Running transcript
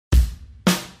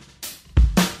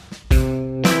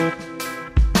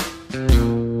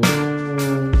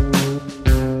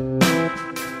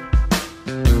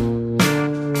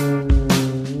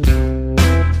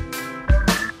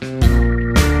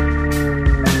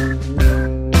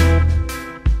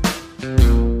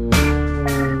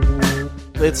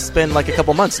it's been like a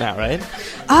couple months now, right?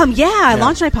 I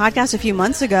launched my podcast a few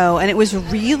months ago, and it's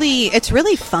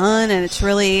really fun, and it's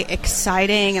really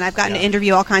exciting, and I've gotten to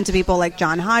interview all kinds of people like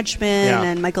John Hodgman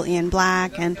and Michael Ian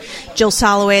Black and Jill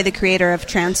Soloway, the creator of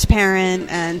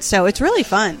Transparent, and so it's really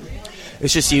fun.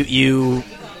 It's just you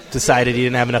decided you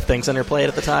didn't have enough things on your plate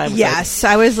at the time? Yes,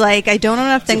 I was like, I don't have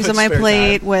enough things on my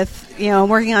plate with, I'm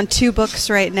working on 2 books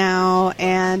right now,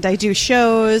 and I do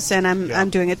shows, and I'm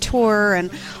doing a tour and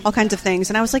all kinds of things.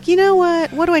 And I was like, you know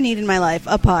what? What do I need in my life?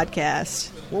 A podcast.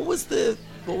 What was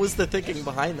the thinking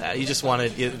behind that? You just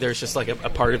wanted, there's just like a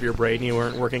part of your brain you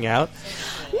weren't working out?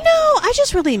 No, I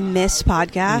just really miss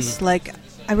podcasts. Like,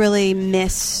 I really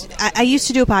miss... I used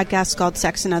to do a podcast called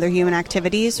Sex and Other Human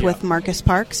Activities with Marcus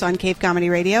Parks on Cave Comedy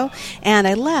Radio, and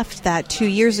I left that 2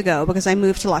 years ago because I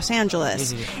moved to Los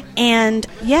Angeles. And,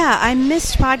 I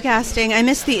missed podcasting. I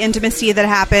missed the intimacy that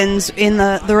happens in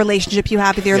the relationship you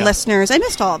have with your listeners. I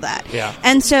missed all of that. Yeah.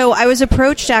 And so I was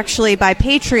approached, actually, by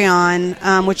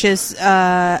Patreon, which is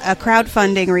a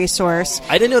crowdfunding resource.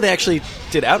 I didn't know they actually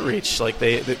did outreach. Like,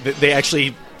 they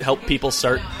actually... help people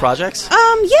start projects?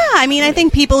 I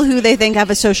think people who they think have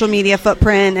a social media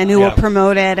footprint and who will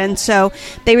promote it, and so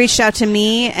they reached out to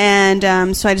me,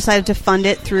 and so I decided to fund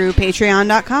it through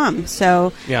patreon.com.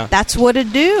 So that's what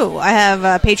it do. I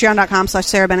have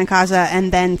patreon.com/Sarah Benincasa,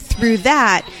 and then through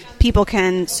that people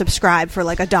can subscribe for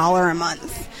like $1 a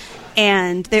month,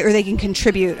 and they can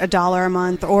contribute $1 a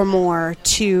month or more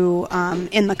to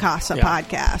In the Casa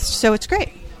podcast. So it's great.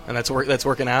 And that's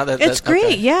working out? It's great,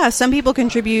 okay. Yeah. Some people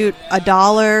contribute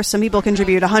 $1. Some people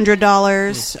contribute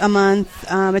 $100 a month.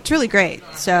 It's really great.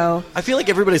 So I feel like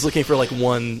everybody's looking for like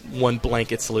one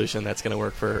blanket solution that's going to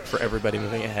work for everybody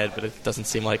moving ahead, but it doesn't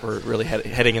seem like we're really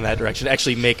heading in that direction.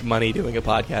 Actually make money doing a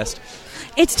podcast.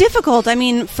 It's difficult. I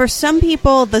mean, for some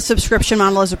people, the subscription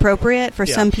model is appropriate. For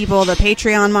some people, the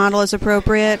Patreon model is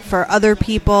appropriate. For other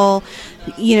people,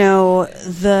 the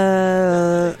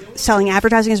selling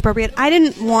advertising is appropriate. I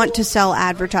didn't want to sell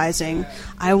advertising.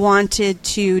 I wanted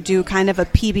to do kind of a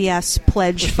PBS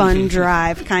pledge fund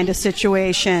drive kind of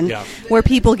situation where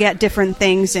people get different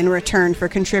things in return for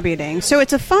contributing. So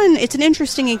it's an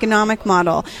interesting economic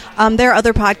model. There are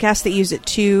other podcasts that use it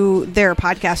too. There are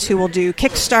podcasts who will do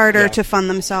Kickstarter to fund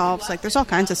themselves. Like, there's all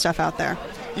kinds of stuff out there.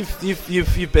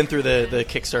 You've been through the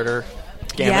Kickstarter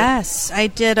gamut? Yes, I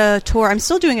did a tour. I'm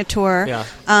still doing a tour. Yeah.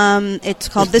 It's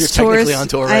called This Tour is... on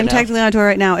tour right I'm now. technically on tour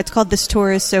right now. It's called This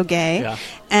Tour is So Gay. Yeah.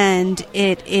 And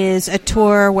it is a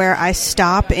tour where I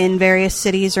stop in various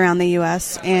cities around the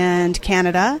U.S. and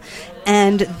Canada.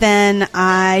 And then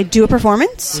I do a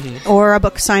performance or a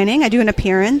book signing. I do an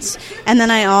appearance. And then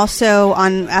I also,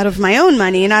 out of my own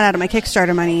money, not out of my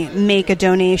Kickstarter money, make a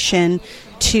donation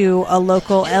to a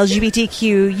local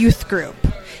LGBTQ youth group.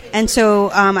 And so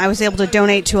I was able to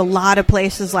donate to a lot of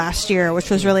places last year, which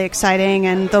was really exciting,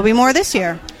 and there'll be more this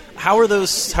year. How are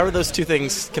those two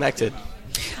things connected?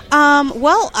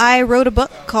 Well, I wrote a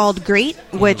book called Great,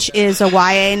 which is a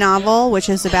YA novel, which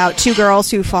is about 2 girls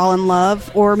who fall in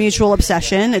love or mutual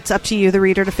obsession. It's up to you, the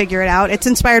reader, to figure it out. It's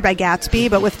inspired by Gatsby,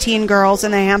 but with teen girls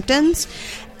in the Hamptons.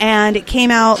 And it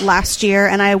came out last year,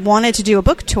 and I wanted to do a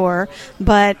book tour,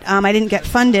 but I didn't get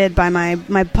funded by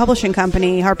my publishing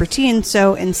company, Harper Teen,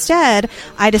 so instead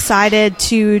I decided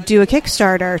to do a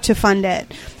Kickstarter to fund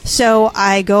it. So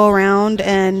I go around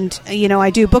and,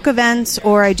 I do book events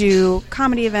or I do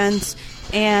comedy events,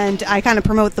 and I kind of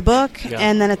promote the book,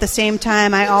 and then at the same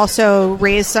time I also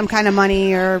raise some kind of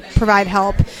money or provide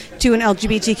help to an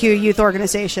LGBTQ youth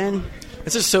organization.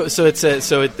 It's just it's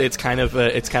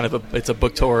a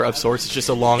book tour of sorts. It's just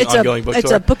a long ongoing book tour.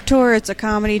 It's a book tour. It's a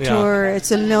comedy tour.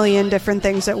 It's a million different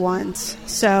things at once.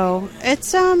 So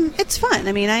it's fun.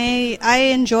 I mean, I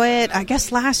enjoy it. I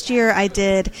guess last year I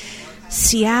did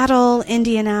Seattle,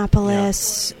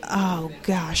 Indianapolis. Oh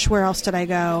gosh, where else did I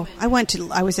go? I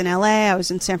was in LA. I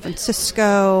was in San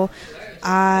Francisco.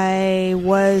 I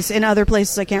was in other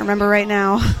places I can't remember right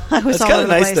now. I was it's all kind over of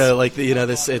the nice place. though. Like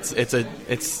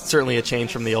it's certainly a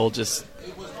change from the old just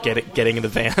getting in the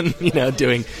van,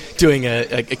 doing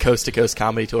a coast to coast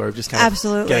comedy tour, just kind of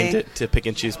absolutely getting to pick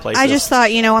and choose places. I just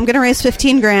thought, I'm going to raise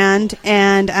 $15,000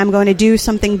 and I'm going to do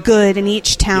something good in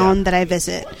each town that I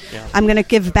visit. Yeah. I'm going to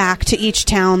give back to each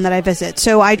town that I visit.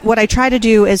 So what I try to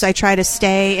do is I try to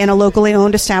stay in a locally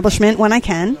owned establishment when I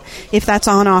can, if that's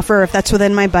on offer, if that's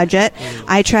within my budget.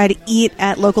 I try to eat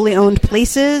at locally owned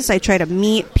places. I try to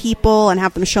meet people and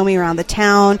have them show me around the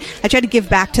town. I try to give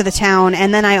back to the town,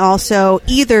 and then I also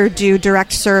either do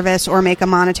direct service or make a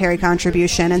monetary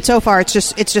contribution. And so far, it's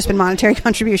just been monetary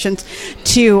contributions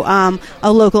to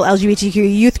a local LGBTQ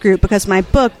youth group, because my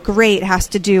book, Great, has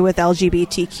to do with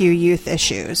LGBTQ youth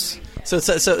issues. So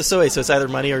it's either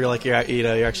money or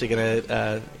you're actually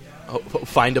gonna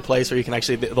find a place where you can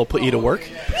they'll put you to work.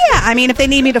 Yeah, I mean, if they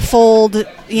need me to fold,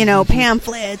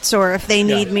 pamphlets, or if they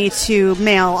need me to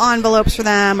mail envelopes for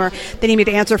them, or they need me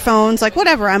to answer phones, like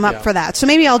whatever, I'm up for that. So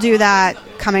maybe I'll do that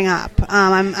coming up.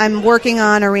 I'm working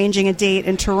on arranging a date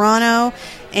in Toronto,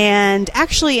 and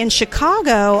actually in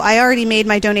Chicago, I already made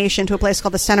my donation to a place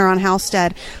called the Center on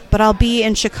Halstead, but I'll be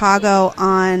in Chicago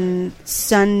on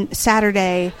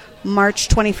Saturday, March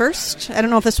 21st. I don't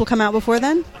know if this will come out before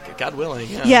then. God willing.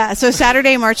 Yeah, so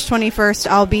Saturday, March 21st,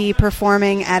 I'll be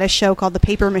performing at a show called The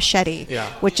Paper Machete,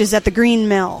 which is at the Green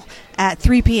Mill at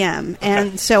 3 p.m.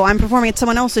 And so I'm performing at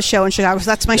someone else's show in Chicago, so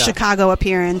that's my Chicago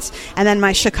appearance. And then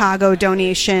my Chicago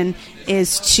donation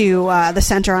is to the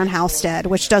Center on Halstead,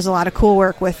 which does a lot of cool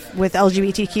work with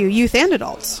LGBTQ youth and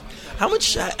adults. How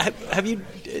much have you...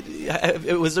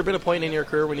 Was there been a point in your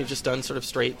career when you've just done sort of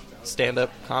straight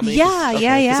stand-up comedy?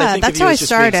 Yeah. That's how I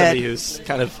started. Somebody who's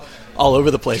kind of all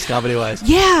over the place comedy-wise.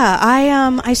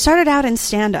 Yeah, I started out in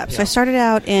stand-up. So I started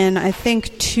out in, I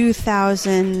think,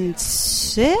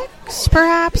 2006,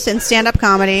 perhaps, in stand-up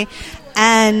comedy.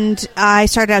 And I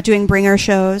started out doing bringer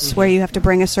shows where you have to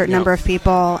bring a certain number of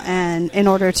people and in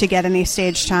order to get any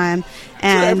stage time.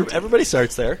 And so everybody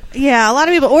starts there. Yeah, a lot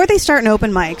of people, or they start in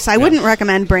open mics. I wouldn't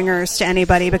recommend bringers to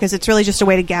anybody because it's really just a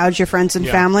way to gouge your friends and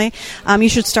family. You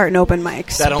should start in open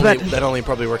mics. That only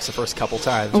probably works the first couple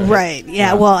times. Right.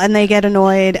 Yeah. Well, and they get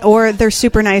annoyed, or they're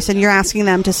super nice, and you're asking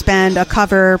them to spend a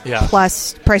cover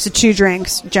plus price of 2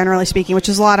 drinks, generally speaking, which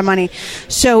is a lot of money.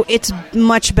 So it's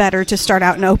much better to start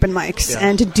out in open mics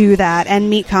and to do that and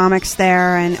meet comics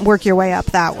there and work your way up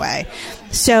that way.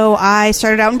 So I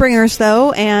started out in bringers,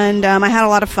 though, and I had a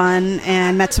lot of fun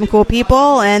and met some cool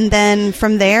people. And then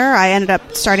from there, I ended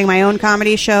up starting my own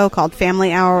comedy show called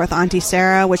Family Hour with Auntie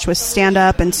Sarah, which was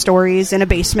stand-up and stories in a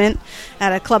basement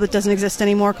at a club that doesn't exist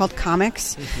anymore called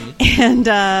Comics. And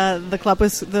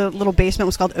the little basement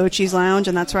was called Ochi's Lounge,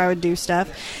 and that's where I would do stuff.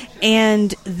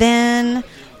 And then...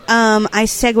 I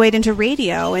segued into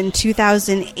radio in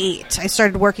 2008. I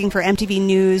started working for MTV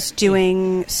News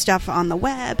doing stuff on the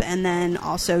web, and then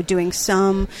also doing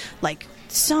I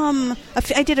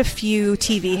did a few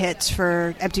TV hits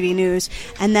for MTV News,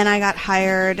 and then I got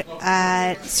hired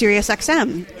at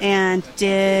SiriusXM and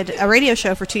did a radio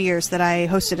show for 2 years that I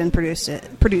hosted and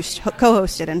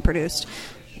co-hosted and produced.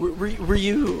 Were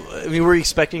you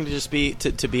expecting to just be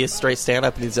to be a straight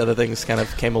stand-up, and these other things kind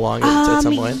of came along at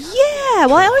some point? Yeah,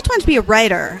 well, I always wanted to be a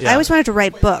writer. Yeah. I always wanted to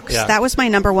write books. Yeah. That was my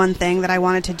number one thing that I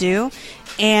wanted to do,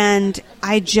 and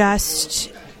I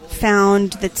just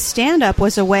found that stand-up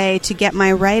was a way to get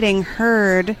my writing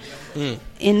heard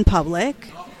in public.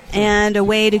 And a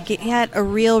way to get a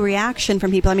real reaction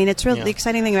from people. I mean, it's really the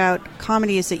exciting thing about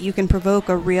comedy is that you can provoke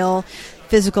a real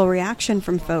physical reaction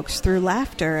from folks through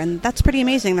laughter, and that's pretty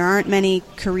amazing. There aren't many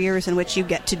careers in which you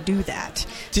get to do that.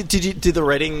 Was the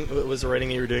writing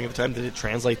that you were doing at the time, did it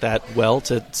translate that well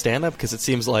to stand-up? Because it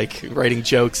seems like writing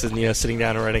jokes and sitting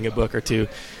down and writing a book are two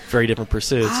very different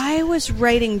pursuits. I was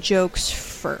writing jokes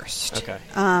first. Okay.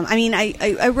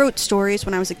 I wrote stories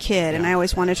when I was a kid, and I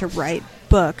always wanted to write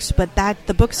books, but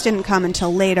the books didn't come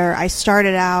until later. I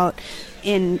started out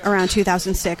in around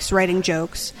 2006 writing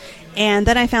jokes, and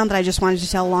then I found that I just wanted to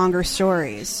tell longer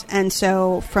stories. And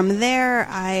so from there,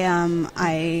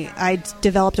 I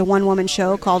developed a one-woman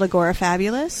show called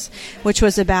Agorafabulous, which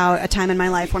was about a time in my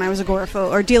life when I was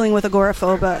dealing with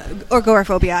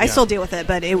agoraphobia. I still deal with it,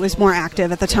 but it was more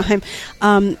active at the time.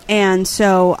 And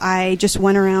so I just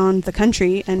went around the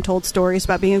country and told stories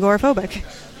about being agoraphobic.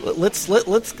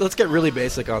 Let's get really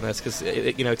basic on this, because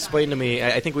explain to me.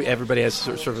 I think everybody has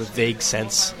sort of a vague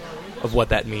sense of what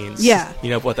that means. Yeah.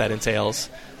 Of what that entails.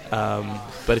 But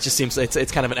it just seems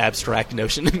it's kind of an abstract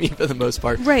notion to me for the most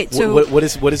part. Right. So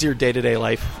what is your day-to-day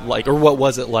life like, or what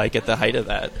was it like at the height of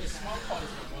that?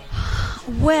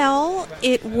 Well,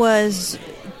 it was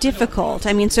difficult.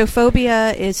 I mean, so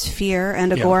phobia is fear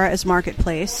and agora is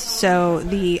marketplace. So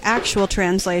the actual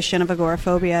translation of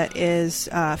agoraphobia is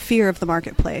fear of the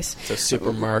marketplace. So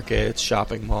supermarkets,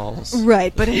 shopping malls.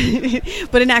 Right, but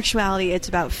in actuality, it's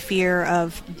about fear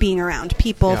of being around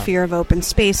people, fear of open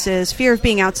spaces, fear of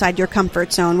being outside your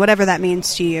comfort zone, whatever that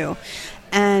means to you.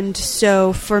 And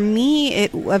so for me,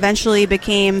 it eventually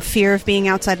became fear of being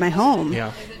outside my home.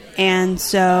 Yeah. And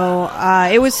so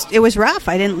it was rough.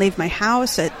 I didn't leave my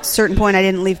house. At a certain point, I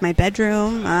didn't leave my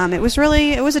bedroom. It was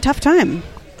a tough time.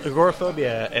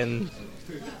 Agoraphobia and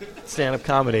stand-up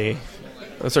comedy,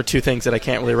 those are two things that I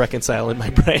can't really reconcile in my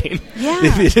brain. Yeah.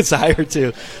 The desire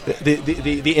to,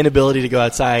 the inability to go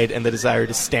outside and the desire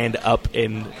to stand up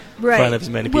in front of as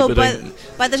many people. Well,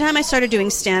 by the time I started doing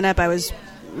stand-up, I was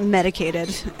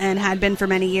medicated and had been for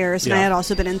many years, and I had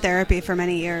also been in therapy for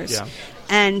many years. Yeah.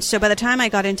 And so by the time I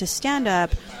got into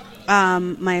stand-up,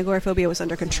 my agoraphobia was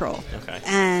under control. Okay.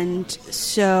 And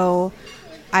so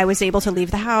I was able to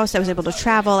leave the house, I was able to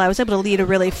travel, I was able to lead a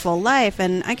really full life,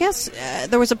 and I guess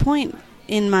there was a point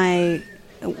in my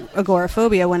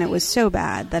agoraphobia when it was so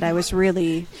bad that I was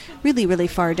really, really, really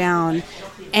far down.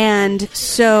 And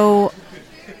so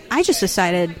I just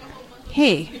decided,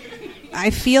 hey, I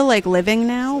feel like living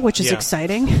now, which is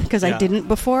exciting because I didn't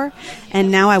before,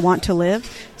 and now I want to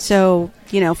live. So,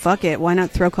 fuck it. Why not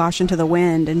throw caution to the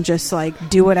wind and just like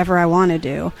do whatever I want to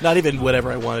do? Not even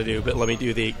whatever I want to do, but let me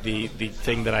do the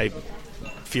thing that I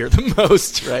fear the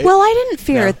most, right? Well, I didn't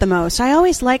fear it the most. I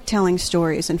always liked telling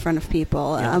stories in front of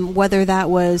people, whether that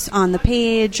was on the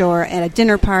page or at a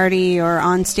dinner party or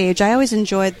on stage. I always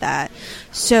enjoyed that.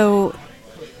 So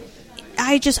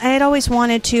I had always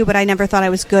wanted to, but I never thought I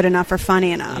was good enough or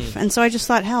funny enough. And so I just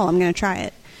thought, hell, I'm going to try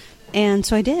it. And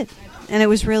so I did. And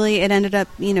it ended up,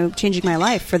 changing my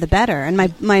life for the better. And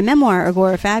my memoir,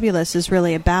 Agorafabulous, is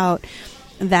really about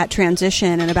that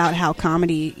transition and about how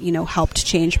comedy, helped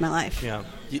change my life. Yeah.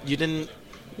 You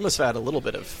must have had a little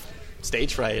bit of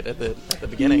stage fright at the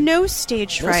beginning. No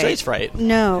stage fright. No stage fright.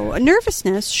 No.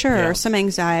 Nervousness, sure. Some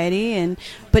anxiety,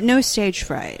 but no stage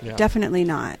fright. Yeah. Definitely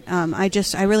not.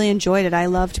 I really enjoyed it. I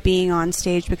loved being on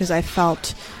stage because I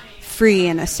felt free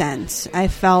in a sense. I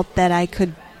felt that I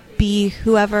could be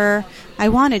whoever I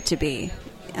wanted to be.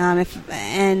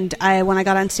 When I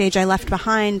got on stage, I left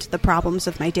behind the problems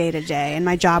of my day-to-day, and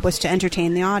my job was to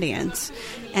entertain the audience.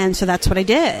 And so that's what I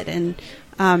did. And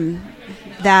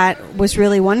that was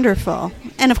really wonderful.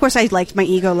 And of course, my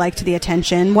ego liked the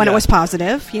attention when it was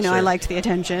positive. Sure. I liked the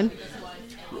attention.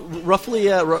 Roughly,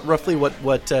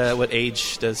 what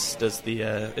age is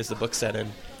the book set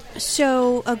in?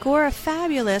 So,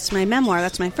 Agorafabulous, my memoir,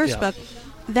 that's my first book.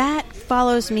 That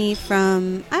follows me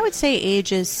from, I would say,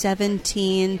 ages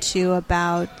 17 to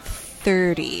about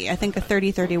 30. I think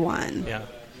 30, 31. Yeah,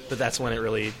 but that's when it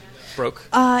really broke?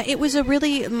 It was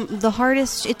the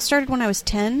hardest. It started when I was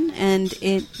 10, and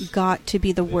it got to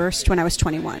be the worst when I was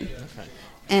 21. Okay.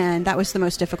 And that was the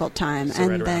most difficult time. So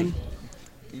and right then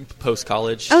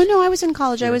post-college? Oh, no, I was in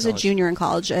college. I was a junior in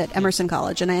college at Emerson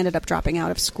College, and I ended up dropping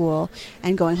out of school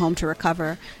and going home to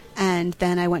recover. And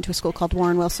then I went to a school called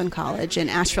Warren Wilson College in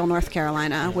Asheville, North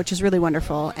Carolina, which is really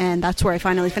wonderful. And that's where I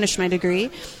finally finished my degree.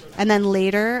 And then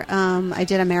later, I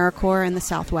did AmeriCorps in the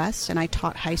Southwest, and I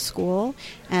taught high school.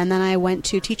 And then I went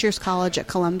to Teachers College at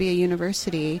Columbia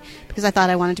University because I thought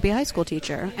I wanted to be a high school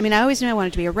teacher. I mean, I always knew I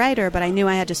wanted to be a writer, but I knew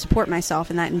I had to support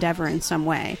myself in that endeavor in some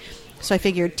way. So I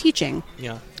figured teaching.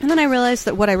 Yeah. And then I realized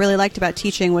that what I really liked about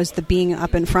teaching was the being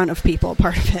up in front of people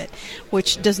part of it,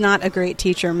 which does not a great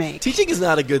teacher make. Teaching is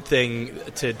not a good thing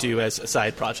to do as a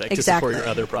side project to support your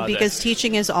other projects. Because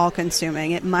teaching is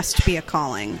all-consuming. It must be a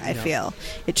calling, I feel.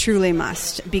 It truly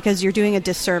must, because you're doing a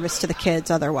disservice to the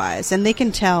kids otherwise. And they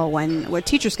can tell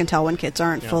teachers can tell when kids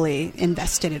aren't fully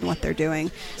invested in what they're doing.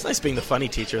 It's nice being the funny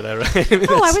teacher, though, right?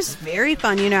 I was very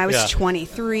fun. I was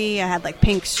 23. I had,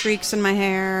 pink streaks in my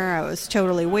hair. I was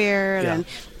totally weird. Yeah. And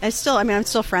I'm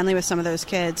still friendly with some of those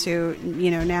kids who,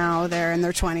 now they're in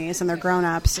their 20s and they're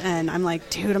grown-ups, and I'm like,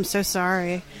 dude, I'm so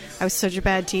sorry. I was such a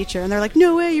bad teacher. And they're like,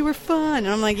 no way, you were fun. And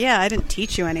I'm like, yeah, I didn't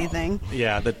teach you anything.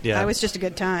 Yeah. I was just a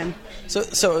good time.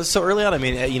 So early on, I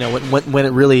mean, when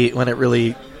it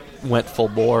really went full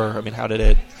bore, I mean, how did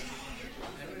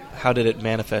it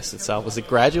manifest itself? Was it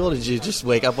gradual? Did you just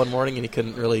wake up one morning and you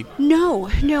couldn't really... No,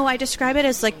 I describe it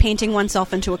as like painting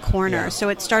oneself into a corner. Yeah. So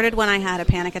it started when I had a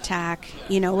panic attack.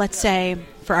 Let's say,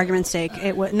 for argument's sake,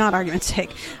 not argument's sake,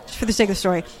 just for the sake of the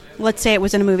story, let's say it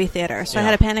was in a movie theater. So I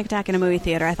had a panic attack in a movie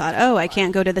theater. I thought, I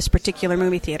can't go to this particular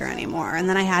movie theater anymore. And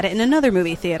then I had it in another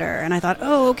movie theater. And I thought,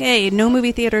 okay, no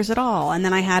movie theaters at all. And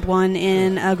then I had one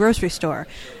in a grocery store.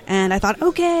 And I thought,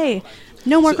 okay...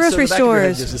 No more grocery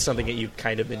stores. This is something that you've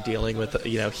kind of been dealing with,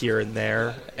 here and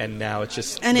there, and now it's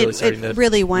just starting to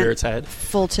really rear its head.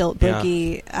 Full tilt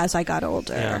boogie as I got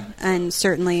older, and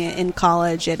certainly in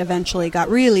college, it eventually got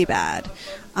really bad,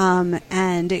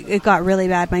 and it got really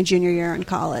bad my junior year in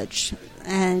college,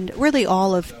 and really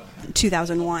all of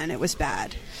 2001, it was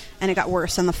bad, and it got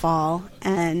worse in the fall,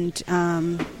 and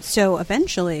so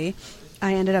eventually,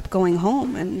 I ended up going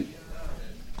home and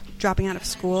dropping out of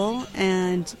school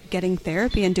and getting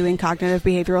therapy and doing cognitive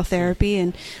behavioral therapy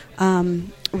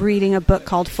and reading a book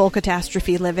called Full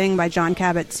Catastrophe Living by Jon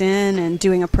Kabat-Zinn and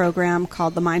doing a program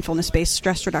called the Mindfulness-Based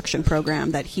Stress Reduction Program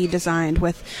that he designed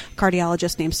with a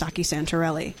cardiologist named Saki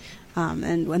Santorelli.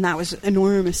 And that was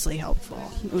enormously helpful.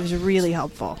 It was really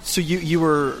helpful. So you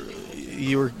were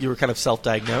you were kind of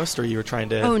self-diagnosed, or you were trying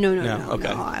to? Oh no.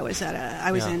 Okay. No, I was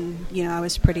I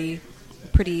was pretty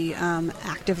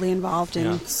actively involved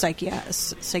in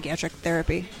psychiatric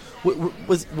therapy.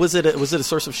 Was it a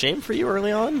source of shame for you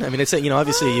early on? I mean, it's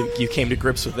obviously you came to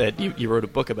grips with it. You wrote a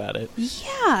book about it. Yeah,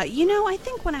 I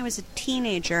think when I was a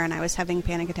teenager and I was having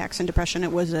panic attacks and depression,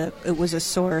 it was a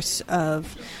source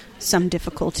of some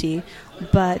difficulty.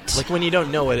 But like when you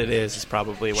don't know what it is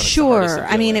probably when it's the sure. hardest to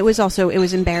deal I mean, with. it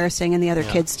was embarrassing, and the other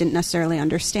kids didn't necessarily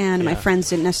understand. Yeah. My friends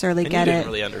didn't necessarily and get you it. didn't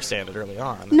really understand it early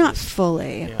on. Not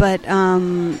fully, Yeah. but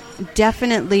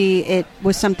definitely it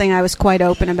was something I was quite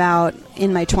open about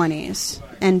in my 20s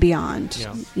and beyond.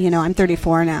 Yeah. I'm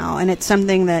 34 now, and it's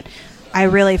something that I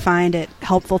really find it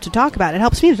helpful to talk about. It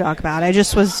helps me to talk about. I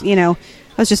just was, I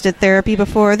was just at therapy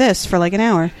before this for like an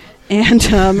hour. And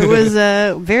it was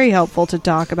very helpful to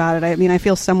talk about it. I mean, I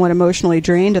feel somewhat emotionally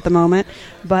drained at the moment,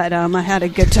 but I had a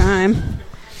good time.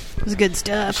 It was good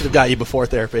stuff. Should have got you before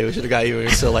therapy. We should have got you when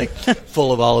you're still like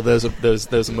full of all of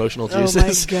those emotional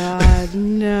juices. Oh my God,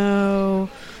 no!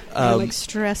 I'm like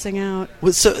stressing out.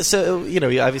 Well, so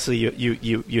obviously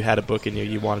you had a book and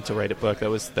you wanted to write a book. That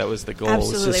was the goal.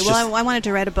 Absolutely. Well, I wanted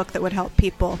to write a book that would help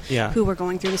people Yeah. who were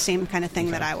going through the same kind of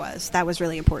thing that I was. That was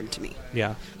really important to me.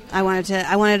 Yeah. I wanted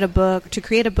to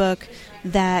create a book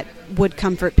that would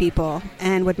comfort people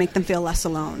and would make them feel less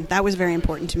alone. That was very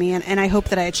important to me, and I hope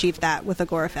that I achieved that with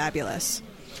Agorafabulous.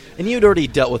 And you'd already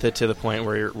dealt with it to the point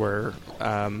where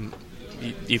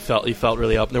you felt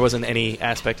really open. There wasn't any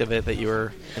aspect of it that you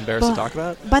were embarrassed to talk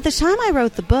about? By the time I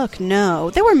wrote the book, no.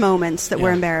 There were moments that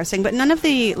were Yeah. embarrassing, but none of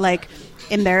the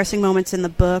embarrassing moments in the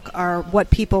book are what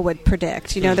people would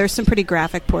predict. There's some pretty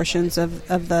graphic portions of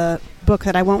the book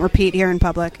that I won't repeat here in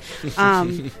public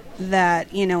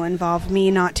that, involve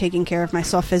me not taking care of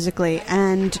myself physically.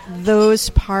 And those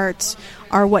parts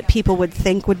are what people would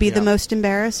think would be the most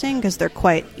embarrassing because they're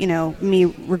quite, me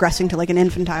regressing to like an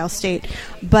infantile state.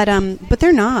 But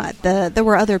they're not. There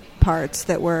were other parts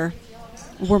that were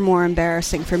more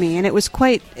embarrassing for me, and it was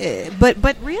quite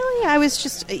but really I was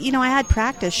just I had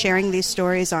practice sharing these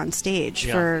stories on stage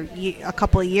for a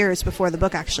couple of years before the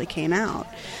book actually came out.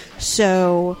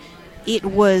 So it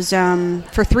was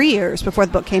for 3 years before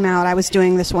the book came out, I was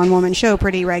doing this one-woman show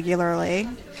pretty regularly,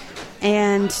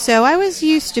 and so I was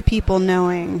used to people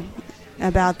knowing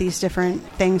about these different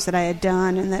things that I had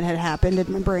done and that had happened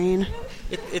in my brain.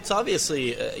 It's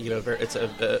obviously, it's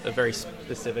a very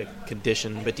specific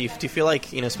condition. But do you feel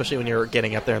like, especially when you're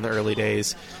getting up there in the early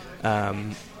days,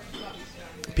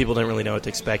 people didn't really know what to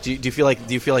expect? Do you feel like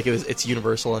it's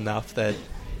universal enough that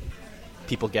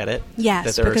people get it? Yes,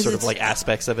 that there are because sort of like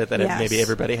aspects of it that maybe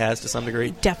everybody has to some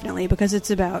degree. Definitely, because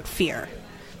it's about fear,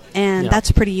 and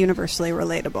that's pretty universally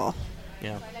relatable.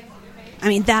 Yeah. I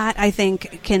mean, that I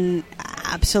think can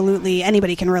absolutely,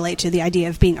 anybody can relate to the idea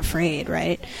of being afraid,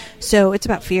 right? So it's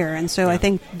about fear, and so I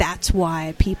think that's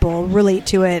why people relate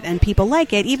to it and people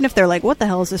like it, even if they're like, what the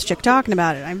hell is this chick talking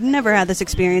about? I've never had this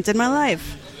experience in my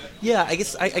life. Yeah, I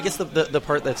guess the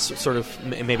part that's sort of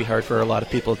maybe hard for a lot of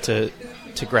people to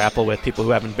grapple with, people who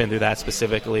haven't been through that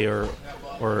specifically or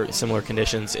similar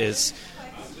conditions, is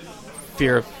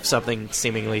fear of something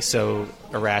seemingly so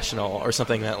irrational, or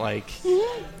something that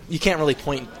you can't really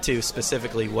point to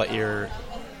specifically what you're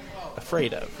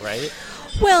afraid of, right?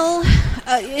 Well,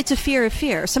 it's a fear of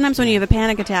fear. Sometimes when you have a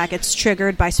panic attack, it's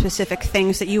triggered by specific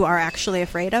things that you are actually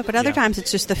afraid of, but other times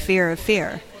it's just the fear of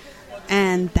fear.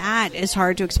 And that is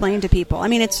hard to explain to people. I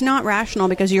mean, it's not rational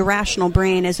because your rational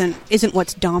brain isn't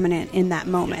what's dominant in that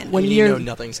moment. When you know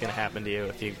nothing's going to happen to you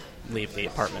if you leave the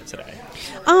apartment today.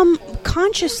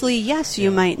 Consciously, yes,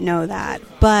 you might know that,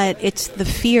 but it's the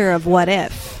fear of what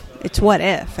if. It's what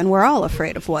if, and we're all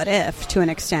afraid of what if to an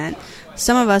extent.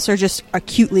 Some of us are just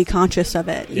acutely conscious of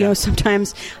it. You know,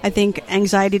 sometimes I think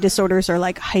anxiety disorders are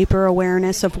like hyper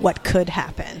awareness of what could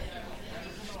happen.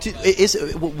 Was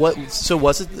it? Were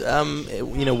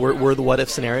the what if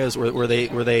scenarios? Were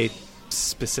they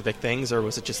specific things, or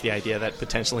was it just the idea that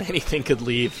potentially anything could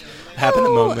happen the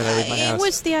moment I leave my house? It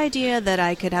was the idea that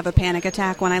I could have a panic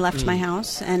attack when I left my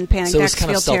house, and panic attacks feel terrible. So it was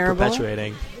kind of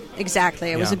self-perpetuating.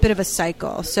 Exactly. It was a bit of a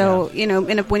cycle. So,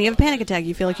 when you have a panic attack,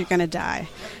 you feel like you're going to die.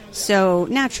 So,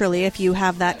 naturally, if you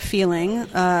have that feeling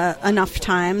enough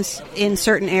times in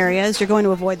certain areas, you're going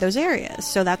to avoid those areas.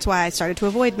 So that's why I started to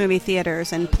avoid movie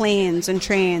theaters and planes and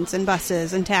trains and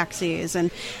buses and taxis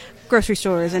and grocery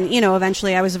stores. And,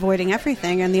 eventually I was avoiding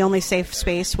everything, and the only safe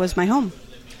space was my home.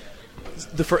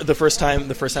 The first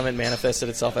time it manifested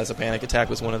itself as a panic attack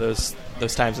was one of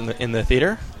those times in the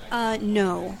theater?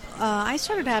 No. I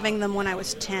started having them when I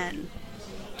was 10.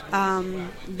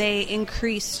 they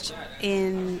increased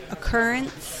in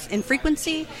occurrence, in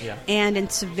frequency, Yeah. and in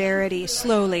severity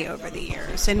slowly over the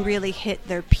years, and really hit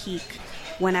their peak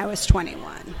when I was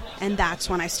 21. And that's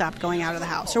when I stopped going out of the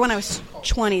house, or when I was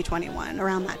 21,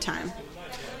 around that time.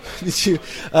 Did you,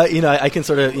 I can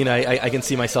sort of, I can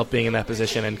see myself being in that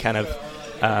position and kind of,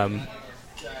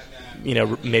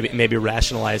 maybe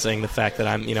rationalizing the fact that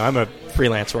I'm a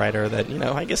freelance writer that,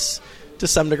 I guess to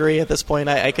some degree at this point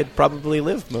I could probably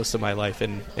live most of my life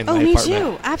in my apartment. Oh, me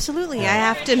too. Absolutely. Yeah. I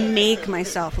have to make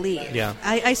myself leave. Yeah.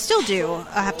 I still do.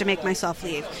 I have to make myself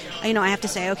leave. I have to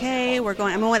say, okay, we're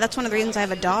going. That's one of the reasons I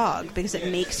have a dog, because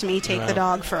it makes me take the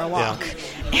dog for a walk.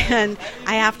 Yeah. And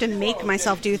I have to make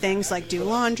myself do things like do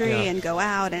laundry and go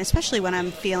out. And especially when I'm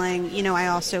feeling, I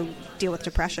also deal with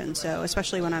depression. So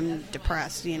especially when I'm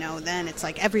depressed, then it's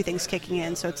like everything's kicking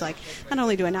in. So it's like, not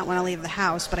only do I not want to leave the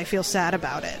house, but I feel sad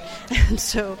about it. And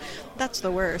so that's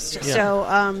the worst.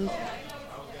 Yeah.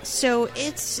 So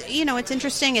it's, it's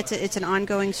interesting. It's an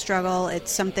ongoing struggle.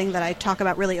 It's something that I talk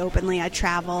about really openly. I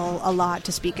travel a lot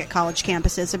to speak at college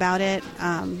campuses about it.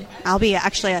 I'll be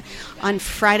actually on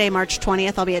Friday, March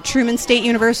 20th, I'll be at Truman State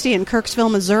University in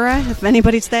Kirksville, Missouri, if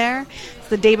anybody's there. It's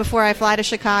the day before I fly to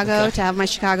Chicago to have my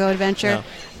Chicago adventure.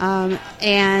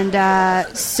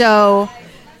 Yeah. So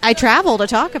I travel to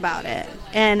talk about it.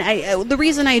 And the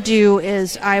reason I do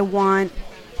is I want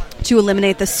to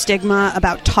eliminate the stigma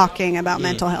about talking about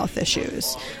mental health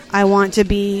issues. I want to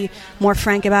be more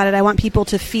frank about it. I want people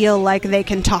to feel like they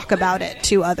can talk about it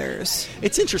to others.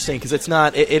 It's interesting because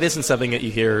it isn't something that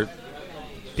you hear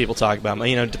people talk about.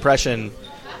 Depression,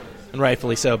 and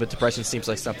rightfully so, but depression seems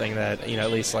like something that,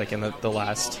 at least like in the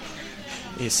last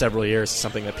several years, is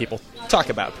something that people talk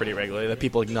about pretty regularly, that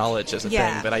people acknowledge as a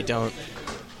thing, but I don't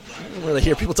really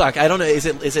hear people talk. I don't know. Is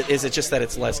it just that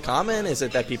it's less common? Is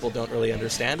it that people don't really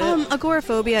understand it?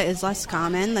 Agoraphobia is less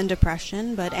common than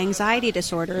depression, but anxiety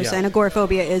disorders, and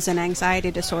agoraphobia is an anxiety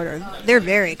disorder, they're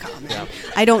very common. Yeah.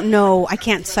 I don't know. I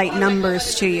can't cite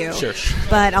numbers to you. Sure.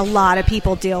 But a lot of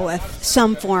people deal with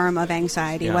some form of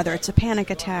anxiety, whether it's a panic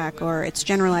attack or it's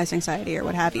generalized anxiety or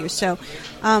what have you. So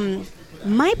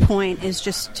my point is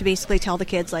just to basically tell the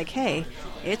kids, like, hey,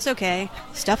 it's okay.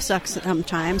 Stuff sucks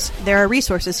sometimes. There are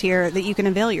resources here that you can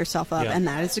avail yourself of, and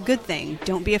that is a good thing.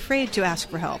 Don't be afraid to ask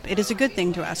for help. It is a good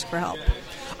thing to ask for help.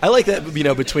 I like that,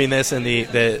 between this and the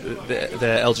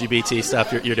LGBT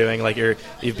stuff you're doing, like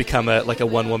you've become a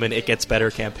one woman It Gets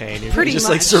Better campaign. You're Pretty just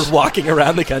much. Like sort of walking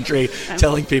around the country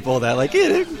telling people that like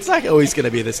it's not always going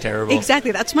to be this terrible.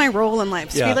 Exactly. That's my role in life.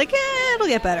 To be like, it'll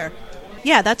get better.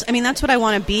 Yeah, that's what I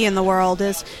want to be in the world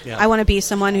is I want to be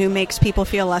someone who makes people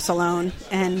feel less alone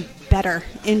and better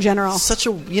in general. Such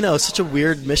a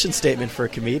weird mission statement for a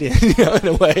comedian, in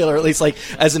a way, or at least like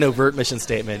as an overt mission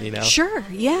statement, Sure,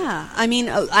 yeah. I mean,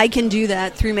 I can do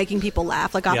that through making people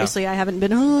laugh. Like obviously I haven't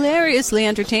been hilariously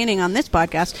entertaining on this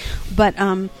podcast, but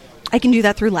I can do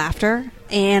that through laughter,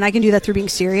 and I can do that through being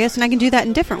serious, and I can do that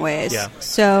in different ways. Yeah.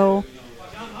 So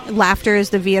laughter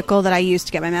is the vehicle that I use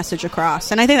to get my message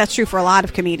across. And I think that's true for a lot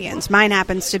of comedians. Mine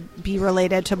happens to be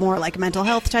related to more like mental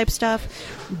health type stuff.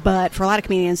 But for a lot of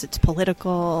comedians, it's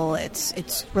political.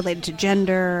 It's related to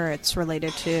gender. It's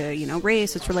related to,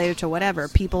 race. It's related to whatever.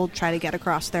 People try to get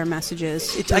across their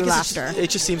messages through laughter. It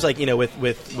just seems like,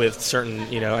 with certain,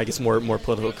 I guess more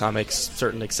political comics,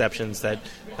 certain exceptions that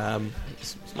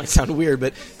might sound weird,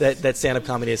 but that stand-up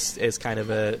comedy is kind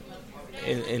of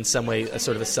in some way a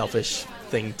sort of a selfish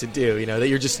thing to do, that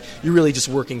you're really just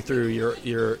working through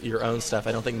your own stuff.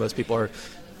 I don't think most people are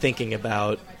thinking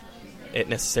about it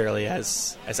necessarily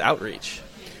as outreach.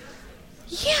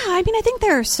 Yeah, I mean, I think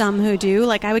there are some who do.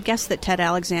 Like, I would guess that Ted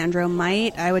Alexandro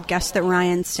might. I would guess that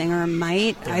Ryan Singer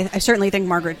might. Yeah. I certainly think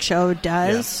Margaret Cho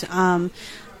does. Yeah.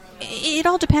 It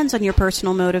all depends on your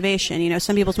personal motivation.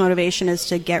 Some people's motivation is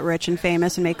to get rich and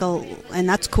famous and and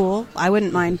that's cool. I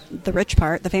wouldn't mind the rich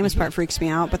part. The famous part freaks me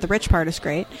out, but the rich part is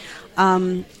great.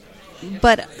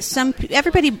 But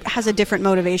everybody has a different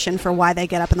motivation for why they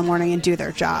get up in the morning and do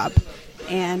their job.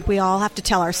 And we all have to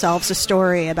tell ourselves a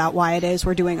story about why it is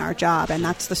we're doing our job, and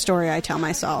that's the story I tell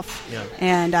myself. Yeah.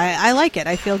 And I like it.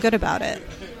 I feel good about it.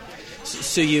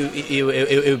 So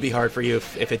it would be hard for you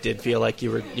if it did feel like you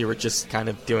were just kind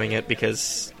of doing it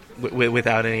because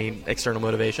without any external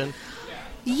motivation?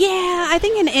 Yeah, I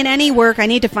think in any work I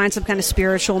need to find some kind of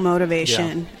spiritual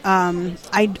motivation. Yeah.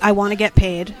 I want to get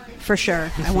paid, for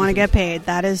sure. I want to get paid.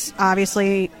 That is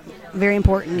obviously very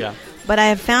important. Yeah. But I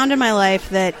have found in my life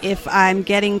that if I'm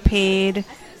getting paid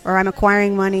or I'm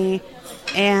acquiring money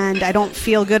and I don't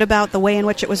feel good about the way in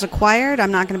which it was acquired,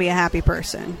 I'm not going to be a happy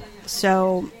person.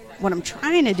 So what I'm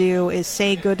trying to do is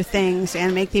say good things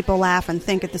and make people laugh and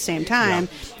think at the same time,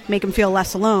 make them feel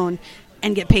less alone,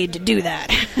 and get paid to do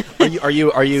that. Are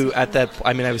you at that?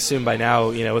 I mean, I assume by now,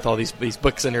 with all these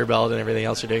books in your belt and everything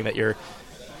else you're doing, that you're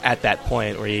at that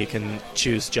point where you can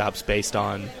choose jobs based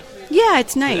on. Yeah,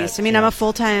 it's nice. That, I mean, I'm a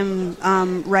full-time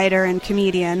writer and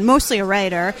comedian, mostly a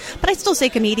writer, but I still say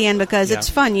comedian because it's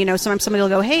fun. Sometimes somebody will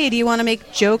go, "Hey, do you want to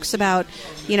make jokes about,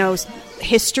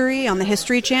 history on the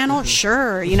History Channel?"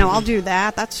 Sure, I'll do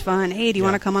that. That's fun. Hey, do you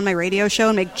want to come on my radio show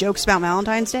and make jokes about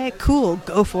Valentine's Day? Cool,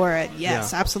 go for it.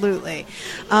 Yes, absolutely.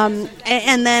 And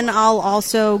then I'll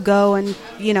also go and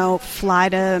fly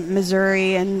to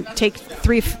Missouri and take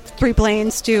three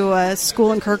planes to a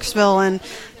school in Kirksville and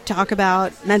talk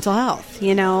about mental health.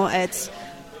 It's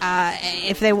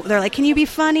if they're like, can you be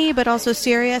funny but also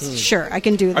serious? Sure, I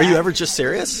can do that. Are you ever just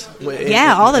serious?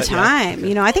 Yeah, all the time.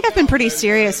 Yeah. I think I've been pretty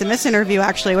serious in this interview,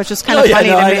 actually, which is kind of funny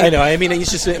to me. I know. I mean,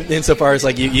 it's just insofar as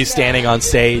like you standing on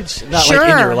stage, not sure. like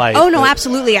in your life. Oh no,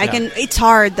 absolutely. I can. It's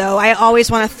hard though. I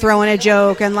always want to throw in a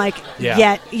joke and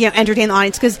get entertain the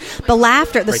audience, because the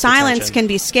laughter, the silence can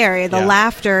be scary. The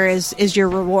laughter is your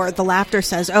reward. The laughter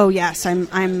says, "Oh yes,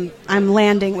 I'm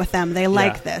landing with them. They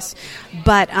like this,"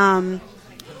 but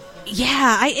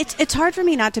it's hard for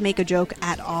me not to make a joke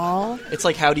at all. It's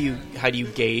like how do you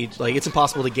gauge? Like, it's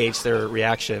impossible to gauge their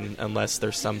reaction unless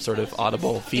there's some sort of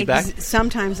audible feedback.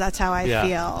 Sometimes that's how I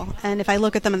feel, and if I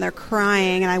look at them and they're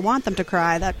crying and I want them to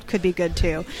cry, that could be good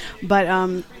too. But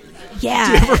do you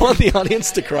ever want the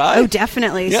audience to cry? Oh,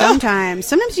 definitely. Yeah.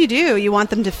 Sometimes you do. You want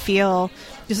them to feel.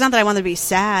 It's not that I want them to be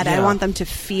sad. I want them to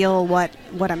feel what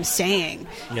I'm saying.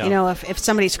 Yeah. If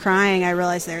somebody's crying, I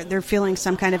realize they're feeling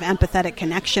some kind of empathetic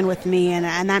connection with me,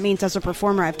 and that means as a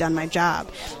performer I've done my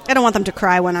job. I don't want them to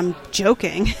cry when I'm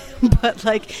joking, but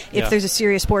if there's a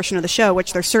serious portion of the show,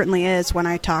 which there certainly is when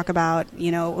I talk about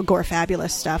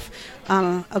agorafabulous stuff,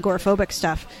 agoraphobic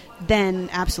stuff, then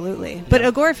absolutely. Yeah. But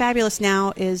Agorafabulous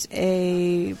now is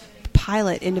a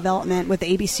pilot in development with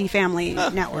the ABC Family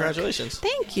Network. Congratulations.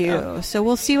 Thank you. Yeah. So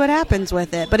we'll see what happens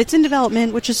with it. But it's in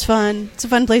development, which is fun. It's a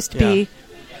fun place to be.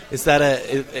 Is that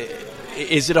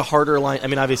is it a harder line? I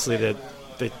mean, obviously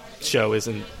the show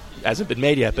hasn't been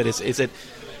made yet, but is it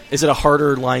a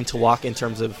harder line to walk in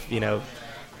terms of,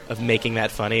 of making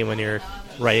that funny when you're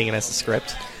writing it as a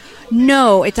script?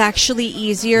 No, it's actually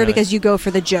easier because you go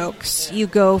for the jokes. You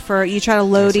try to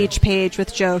load each page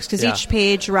with jokes, because each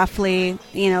page roughly,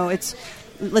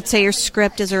 let's say your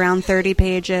script is around 30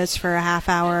 pages for a half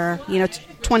hour, it's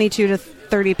 22 to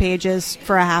 30 pages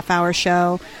for a half hour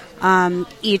show.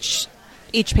 Each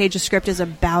page of script is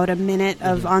about a minute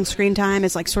of on-screen time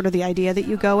is sort of the idea that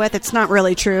you go with. It's not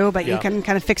really true, but you can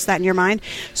kind of fix that in your mind.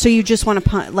 So you just want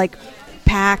to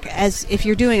pack, as if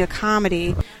you're doing a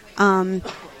comedy,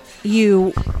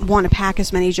 you want to pack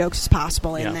as many jokes as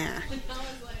possible in there.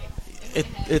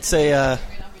 It's a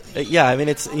I mean,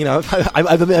 it's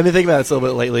I've been thinking about this a little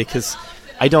bit lately, because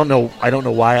I don't know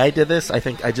why I did this. I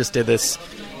think I just did this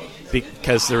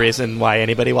because the reason why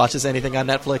anybody watches anything on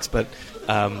Netflix, but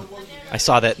I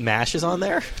saw that MASH is on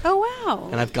there. Oh wow!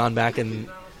 And I've gone back and,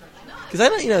 because I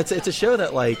don't it's a show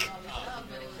that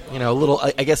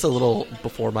a little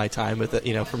before my time with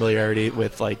familiarity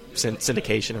with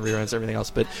syndication and reruns and everything else.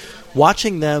 But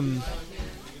watching them,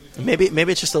 maybe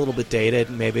it's just a little bit dated.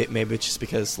 Maybe it's just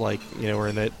because we're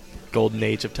in the golden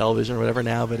age of television or whatever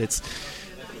now. But it's,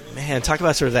 man, talk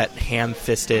about sort of that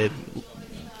ham-fisted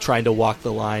trying to walk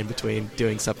the line between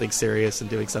doing something serious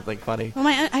and doing something funny.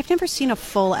 Well, I've never seen a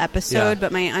full episode,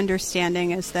 but my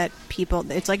understanding is that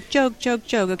it's like joke.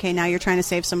 Okay, now you're trying to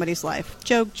save somebody's life.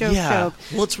 Joke.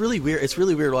 Well, it's really weird. It's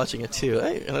really weird watching it too.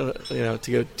 I don't know,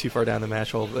 to go too far down the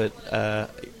MASH hole, but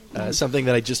something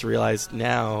that I just realized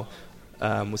now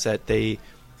was that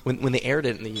when they aired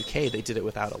it in the UK, they did it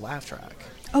without a laugh track.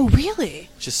 Oh, really?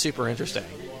 Which is super interesting.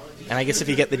 And I guess if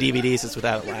you get the DVDs, it's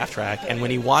without a laugh track. And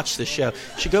when you watch the show,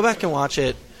 you should go back and watch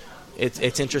it.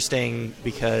 It's interesting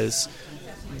because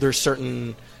there's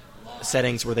certain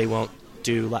settings where they won't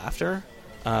do laughter.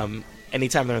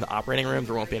 Anytime they're in the operating room,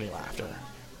 there won't be any laughter.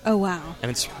 Oh, wow. And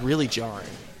it's really jarring.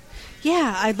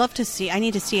 Yeah, I'd love to see. I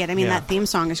need to see it. I mean, that theme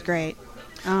song is great.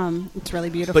 It's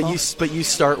really beautiful. But you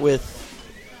start with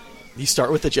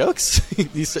the jokes,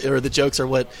 or the jokes are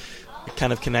what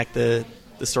kind of connect the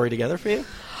story together for you.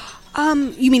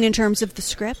 You mean in terms of the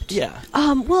script? Yeah.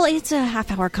 Well, it's a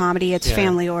half-hour comedy. It's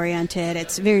family-oriented.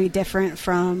 It's very different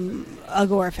from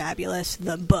Agorafabulous,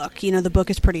 the book. The book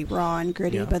is pretty raw and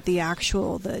gritty, but the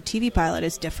TV pilot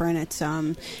is different. It's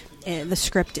the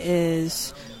script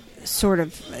is sort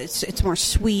of it's more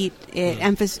sweet.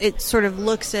 It sort of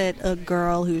looks at a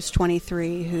girl who's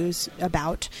 23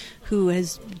 who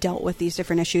has dealt with these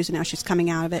different issues, and now she's coming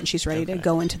out of it and she's ready to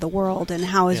go into the world, and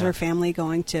how is her family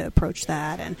going to approach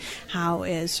that, and how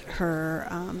is her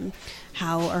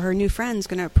how are her new friends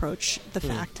going to approach the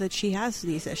fact that she has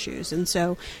these issues. And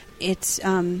so it's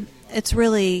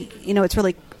really, it's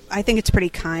really, I think it's pretty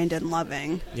kind and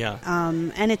loving. Yeah.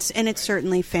 And it's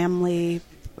certainly family.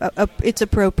 It's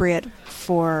appropriate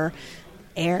for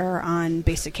air on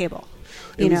basic cable.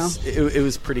 It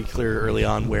was pretty clear early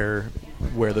on where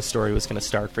the story was going to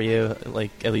start for you,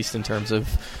 like at least in terms of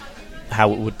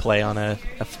how it would play on a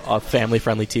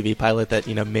family-friendly TV pilot. That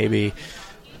maybe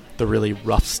the really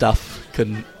rough stuff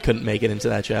couldn't make it into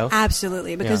that show.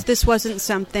 Absolutely, because this wasn't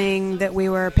something that we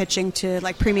were pitching to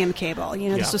like premium cable.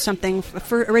 This was something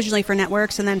originally for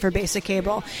networks and then for basic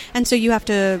cable, and so you have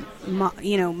to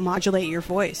modulate your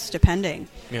voice depending.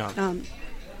 Yeah.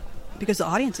 Because the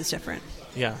audience is different.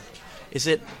 Yeah. Is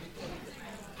it?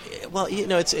 Well,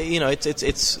 it's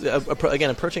again,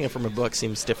 approaching it from a book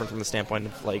seems different from the standpoint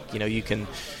of like you can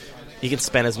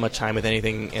spend as much time with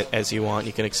anything as you want.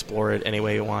 You can explore it any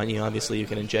way you want. Obviously you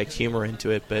can inject humor into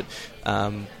it, but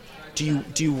do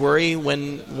you worry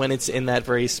when it's in that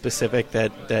very specific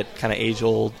that kind of age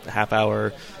old half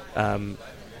hour? I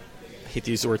hate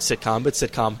to use the word sitcom, but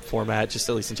sitcom format, just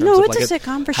at least in terms of like a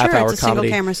sitcom for sure. It's a single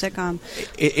camera sitcom.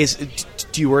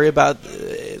 Do you worry about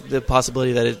the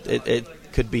possibility that it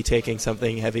could be taking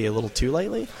something heavy a little too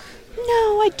lightly?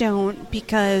 No, I don't,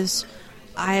 because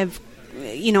I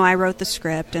wrote the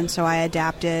script, and so I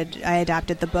adapted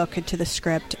the book to the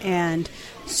script, and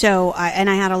so I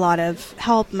had a lot of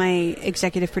help. My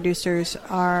executive producers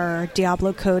are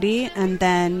Diablo Cody, and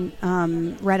then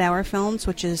Red Hour Films,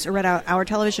 which is Red Hour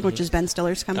Television, which is Ben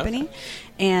Stiller's company,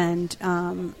 and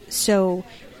so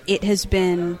it has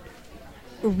been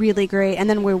really great. And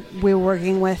then we're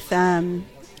working with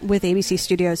ABC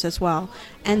Studios as well.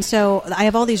 And so I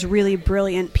have all these really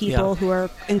brilliant people who are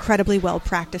incredibly well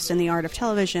practiced in the art of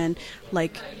television,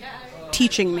 like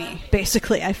teaching me,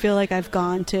 basically. I feel like I've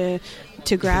gone to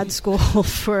grad school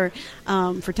for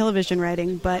television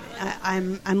writing, but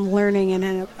I'm learning in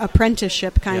an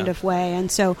apprenticeship kind of way.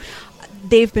 And so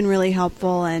they've been really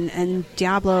helpful, and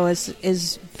Diablo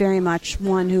is very much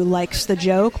one who likes the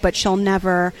joke, but she'll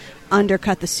never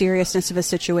undercut the seriousness of a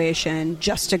situation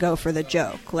just to go for the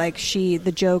joke. Like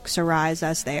the jokes arise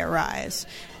as they arise,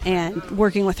 and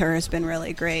working with her has been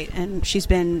really great. And she's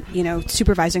been,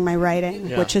 supervising my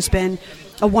writing, which has been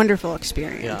a wonderful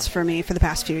experience for me for the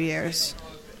past few years.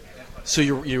 So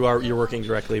you're working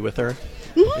directly with her?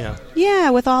 Mm-hmm.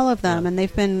 Yeah, with all of them, and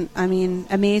they've been,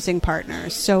 amazing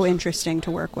partners. So interesting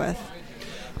to work with.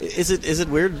 Is it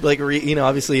weird? Like,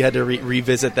 obviously you had to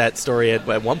revisit that story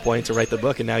at one point to write the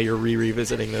book, and now you're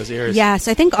revisiting those years. Yes,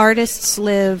 I think artists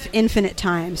live infinite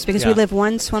times, because we live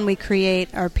once when we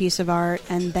create our piece of art,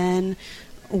 and then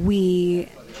we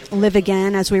live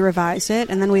again as we revise it,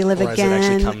 and then we live again as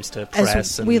it actually comes to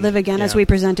press. We live again as we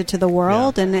present it to the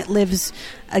world, and it lives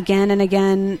again and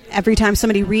again every time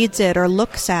somebody reads it or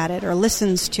looks at it or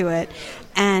listens to it,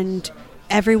 and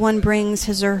everyone brings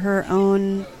his or her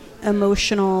own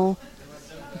emotional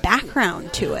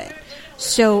background to it.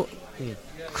 So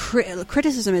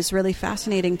criticism is really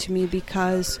fascinating to me,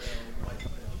 because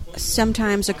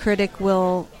sometimes a critic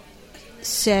will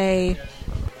say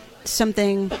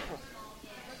something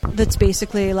that's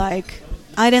basically like,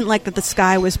 I didn't like that the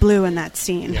sky was blue in that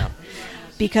scene.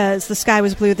 Because the sky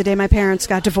was blue the day my parents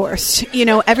got divorced.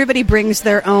 Everybody brings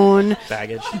their own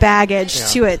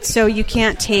baggage to it. So you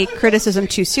can't take criticism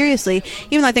too seriously,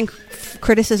 even though I think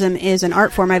criticism is an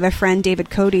art form. I have a friend,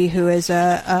 David Cody, who is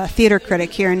a theater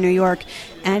critic here in New York,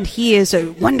 and he is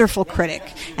a wonderful critic.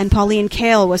 And Pauline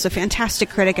Kael was a fantastic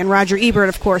critic, and Roger Ebert,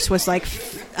 of course, was like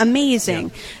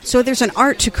amazing. So there's an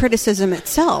art to criticism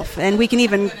itself, and we can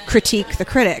even critique the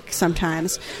critic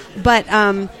sometimes. But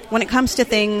when it comes to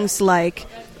things like,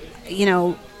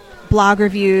 blog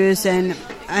reviews and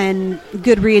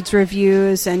Goodreads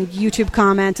reviews and YouTube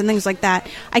comments and things like that,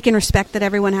 I can respect that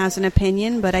everyone has an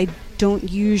opinion, but I don't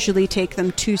usually take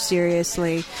them too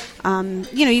seriously.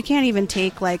 You can't even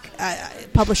take like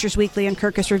Publishers Weekly and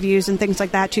Kirkus reviews and things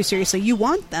like that too seriously. You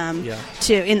want them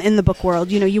to, in the book world,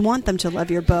 you want them to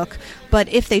love your book, but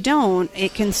if they don't,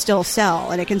 it can still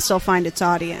sell and it can still find its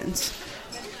audience.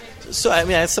 So,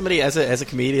 as somebody, as a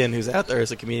comedian who's out there,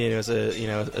 as a comedian who has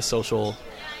a social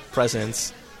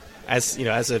presence,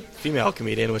 as a female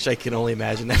comedian, which I can only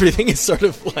imagine, everything is sort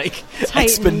of like It's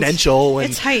heightened. exponential.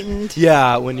 It's heightened.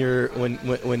 Yeah, when you're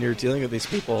dealing with these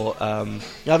people,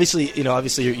 obviously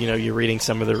you're reading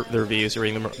some of the reviews, you're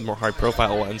reading the more high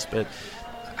profile ones, but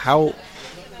how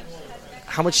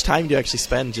much time do you actually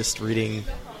spend just reading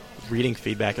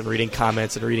feedback and reading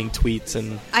comments and reading tweets?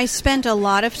 And I spent a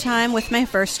lot of time with my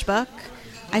first book.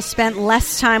 I spent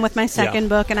less time with my second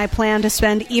book, and I plan to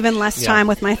spend even less time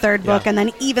with my third book, and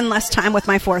then even less time with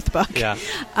my fourth book. Yeah.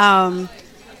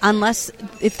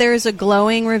 If there is a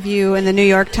glowing review in the New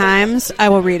York Times, I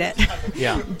will read it.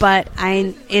 Yeah. But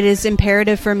it is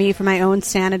imperative for me, for my own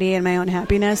sanity and my own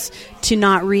happiness, to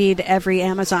not read every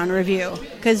Amazon review,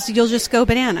 because you'll just go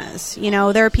bananas.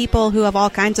 There are people who have all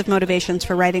kinds of motivations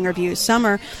for writing reviews. Some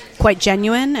are quite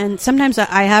genuine, and sometimes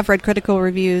I have read critical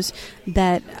reviews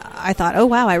that I thought, oh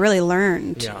wow, I really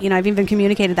learned. Yeah. I've even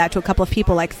communicated that to a couple of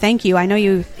people, like, thank you. I know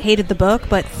you hated the book,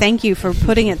 but thank you for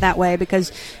putting it that way,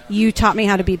 because you taught me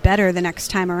how to be better the next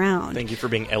time around. Thank you for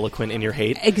being eloquent in your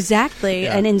hate. Exactly,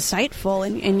 and insightful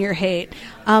in your hate.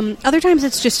 Other times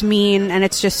it's just mean and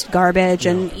it's just garbage,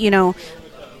 and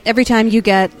every time you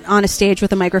get on a stage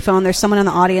with a microphone, there's someone in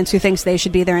the audience who thinks they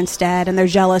should be there instead, and they're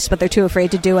jealous, but they're too afraid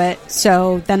to do it,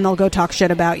 so then they'll go talk shit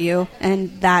about you,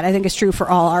 and that, I think, is true for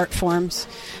all art forms.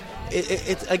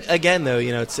 It's again, though,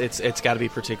 it's got to be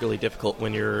particularly difficult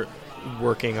when you're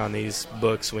working on these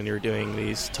books, when you're doing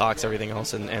these talks, everything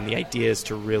else, and the idea is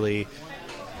to really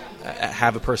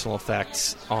have a personal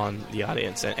effect on the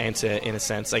audience, and to, in a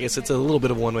sense, I guess it's a little bit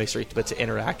of a one-way street, but to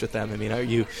interact with them. I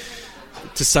mean,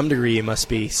 to some degree, you must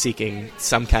be seeking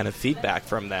some kind of feedback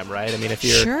from them, right? I mean, if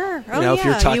you're if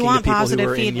you're talking to people who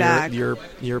are feedback. in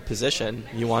your position,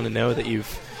 you want to know that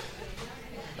you've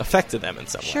affected them in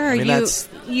some way. Sure, I mean,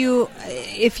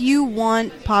 if you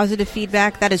want positive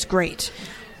feedback, that is great.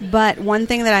 But one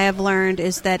thing that I have learned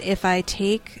is that if I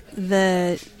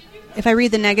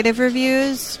read the negative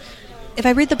reviews, if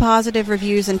I read the positive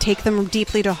reviews and take them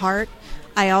deeply to heart,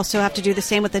 I also have to do the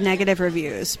same with the negative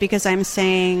reviews, because I'm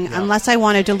saying, unless I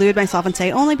want to delude myself and say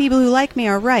only people who like me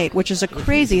are right, which is a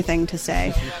crazy thing to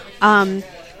say,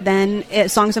 then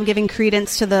as long as I'm giving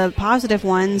credence to the positive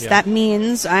ones, that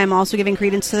means I'm also giving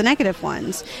credence to the negative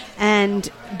ones. And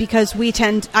because I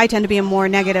tend to be a more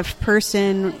negative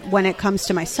person when it comes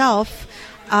to myself,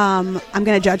 I'm going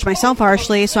to judge myself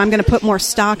harshly, so I'm going to put more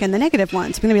stock in the negative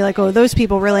ones. I'm going to be like, oh, those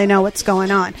people really know what's going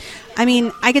on. I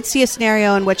mean, I could see a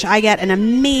scenario in which I get an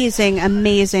amazing,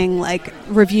 like,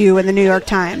 review in the New York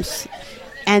Times,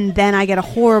 and then I get a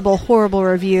horrible, horrible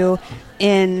review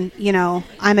in,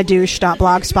 I'm a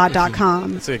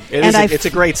douche.blogspot.com. It's a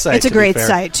great site. It's a great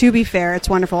site. To be fair, it's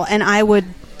wonderful. And I would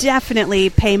definitely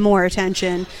pay more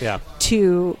attention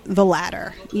to the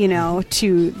latter,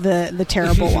 to the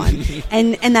terrible one.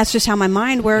 And that's just how my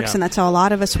mind works, and that's how a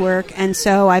lot of us work. And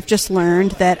so I've just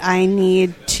learned that I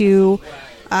need to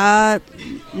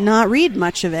not read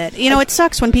much of it. It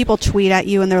sucks when people tweet at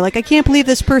you and they're like, I can't believe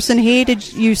this person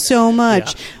hated you so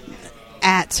much.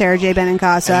 At Sarah J.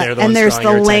 Benincasa, and there's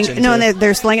the link. No, and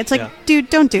there's the link. It's like, dude,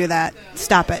 don't do that.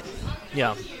 Stop it.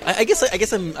 Yeah, I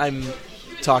guess I'm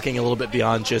talking a little bit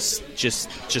beyond just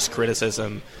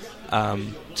criticism,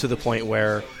 to the point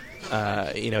where,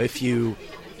 if you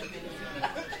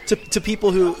to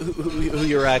people who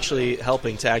you're actually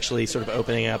helping, to actually sort of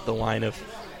opening up the line of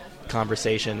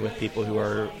conversation with people who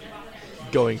are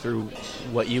going through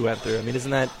what you went through. I mean, isn't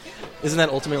that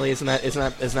ultimately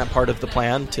part of the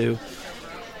plan too?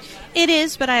 It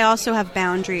is, but I also have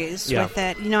boundaries with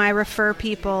it. I refer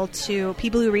people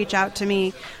who reach out to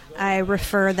me. I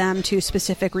refer them to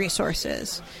specific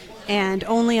resources, and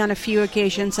only on a few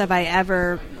occasions have I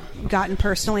ever gotten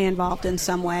personally involved in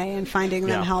some way and finding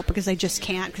them help, because I just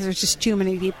can't, because there's just too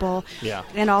many people.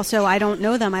 And also, I don't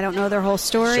know them. I don't know their whole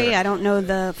story. Sure. I don't know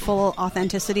the full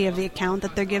authenticity of the account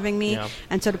that they're giving me.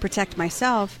 And so to protect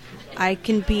myself, I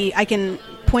can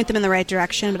point them in the right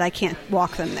direction, but I can't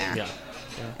walk them there.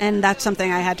 And that's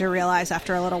something I had to realize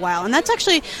after a little while. And that's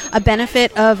actually a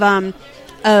benefit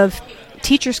of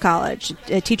Teachers College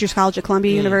at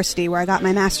Columbia University, where I got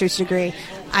my master's degree.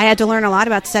 I had to learn a lot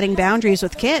about setting boundaries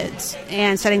with kids,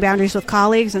 and setting boundaries with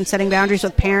colleagues, and setting boundaries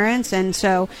with parents. And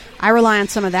so I rely on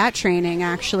some of that training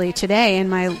actually today in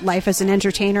my life as an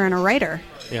entertainer and a writer.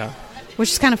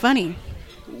 Which is kind of funny.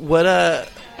 What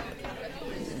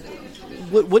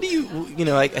do you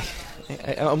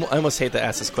I almost hate to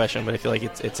ask this question, but I feel like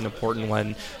it's an important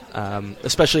one,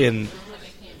 especially in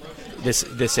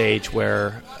this age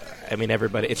where, I mean,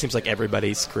 it seems like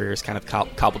everybody's career is kind of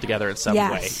cobbled together in some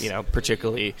way,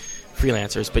 particularly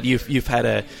freelancers. But you've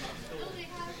had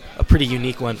a pretty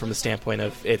unique one from the standpoint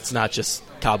of it's not just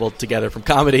cobbled together from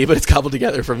comedy, but it's cobbled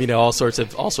together from all sorts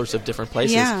of different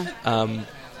places. Yeah.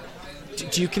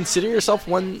 Do you consider yourself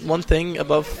one thing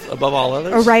above all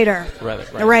others? A writer. Right.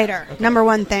 A writer. Okay. Number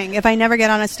one thing. If I never get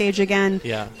on a stage again,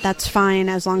 Yeah. that's fine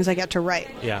as long as I get to write.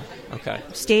 Yeah. Okay.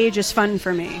 Stage is fun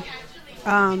for me.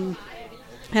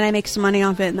 And I make some money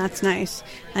off it, and that's nice.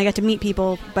 I get to meet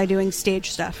people by doing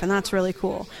stage stuff, and that's really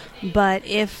cool. But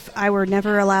if I were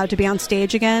never allowed to be on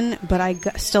stage again, but I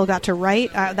still got to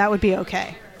write, that would be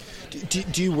okay.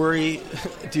 Do you worry?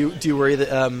 Do you worry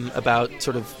that, about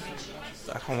sort of?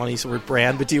 I don't want to use the word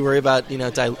brand, but do you worry about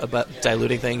about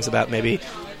diluting things, about maybe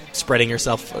spreading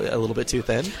yourself a little bit too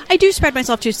thin? I do spread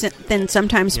myself too thin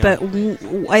sometimes, Yeah. but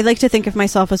I like to think of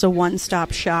myself as a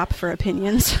one-stop shop for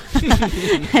opinions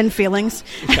and feelings.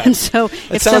 Okay. And so,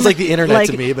 It sounds like the internet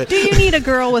to me, but do you need a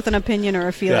girl with an opinion or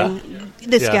a feeling? Yeah.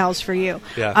 This Yeah. gal's for you.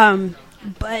 Yeah.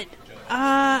 But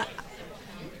I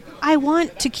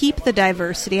want to keep the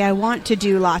diversity. I want to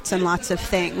do lots and lots of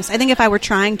things. I think if I were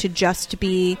trying to just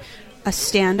be a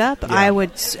stand-up, Yeah. I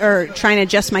would, or trying to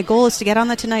adjust, my goal is to get on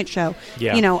the Tonight Show.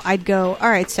 Yeah. I'd go, all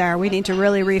right, Sarah, we need to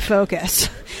really refocus.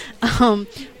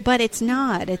 But it's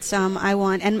not. It's I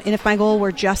want, and if my goal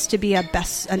were just to be a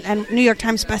New York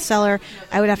Times bestseller,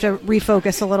 I would have to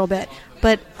refocus a little bit.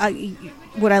 But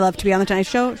would I love to be on the Tonight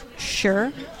Show?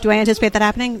 Sure. Do I anticipate that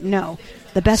happening? No.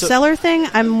 The bestseller thing,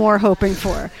 I'm more hoping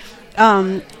for.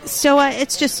 So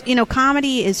it's just,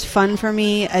 comedy is fun for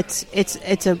me.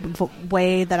 It's a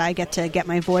way that I get to get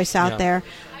my voice out Yeah. there.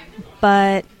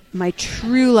 But my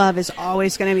true love is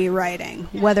always going to be writing.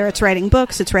 Whether it's writing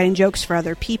books, it's writing jokes for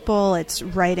other people, it's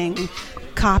writing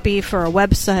copy for a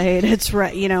website, it's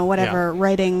whatever, Yeah.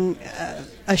 writing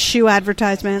a shoe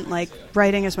advertisement. Like,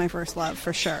 writing is my first love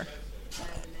for sure.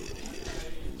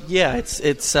 Yeah, it's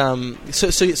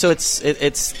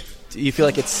you feel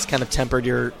like it's kind of tempered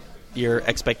your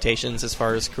expectations as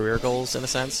far as career goals in a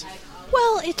sense?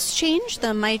 Well, it's changed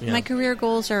them. My career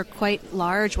goals are quite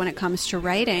large when it comes to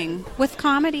writing. With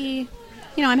comedy,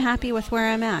 I'm happy with where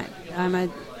I'm at. I'm a,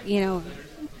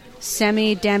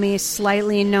 semi-demi,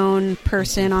 slightly known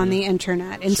person on the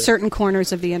internet, in certain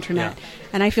corners of the internet. Yeah.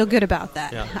 And I feel good about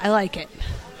that. Yeah. I like it.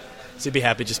 So you'd be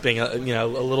happy just being a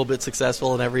little bit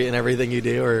successful in everything you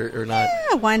do, or not?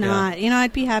 Yeah, why not?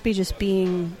 I'd be happy just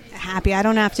being happy. I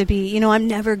don't have to be, I'm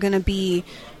never going to be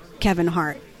Kevin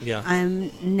Hart. Yeah.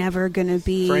 I'm never going to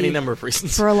be... For any number of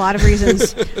reasons. For a lot of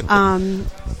reasons.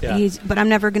 Yeah. But I'm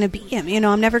never going to be him.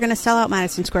 I'm never going to sell out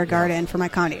Madison Square Garden for my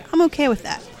comedy. I'm okay with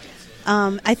that.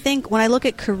 I think when I look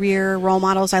at career role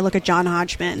models, I look at John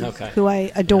Hodgman, who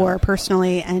I adore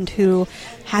personally, and who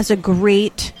has a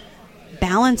great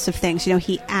balance of things.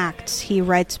 He acts, he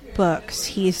writes books,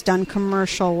 he's done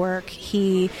commercial work,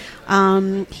 he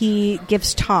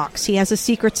gives talks, he has a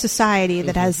secret society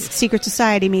that has secret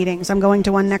society meetings. I'm going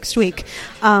to one next week.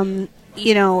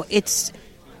 It's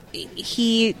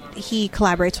he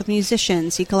collaborates with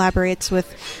musicians, he collaborates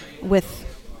with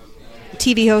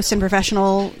TV hosts and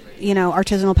professional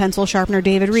artisanal pencil sharpener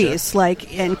David Rees,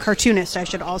 and cartoonist, I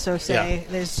should also say. Yeah.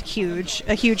 There's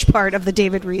a huge part of the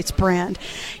David Rees brand.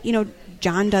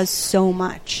 John does so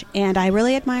much, and I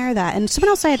really admire that. And someone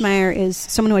else I admire is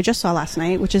someone who I just saw last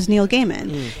night, which is Neil Gaiman.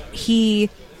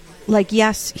 He,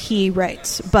 yes, he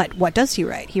writes, but what does he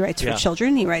write? He writes for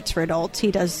children, he writes for adults,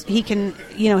 his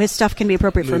stuff can be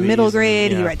appropriate for middle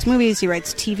grade, he writes movies, he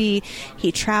writes TV,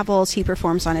 he travels, he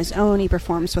performs on his own, he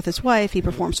performs with his wife, he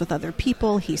performs with other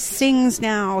people, he sings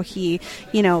now, he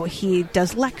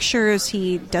does lectures,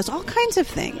 he does all kinds of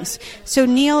things. So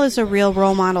Neil is a real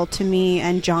role model to me,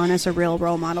 and John is a real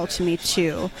role model to me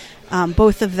too.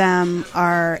 Both of them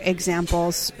are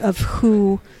examples of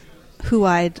who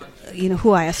I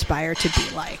aspire to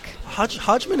be like.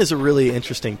 Hodgman is a really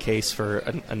interesting case for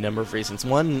a number of reasons.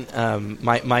 One,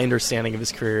 my understanding of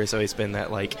his career has always been that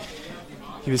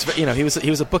he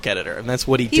was a book editor, and that's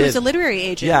what he did. He was a literary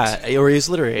agent. Yeah, or he was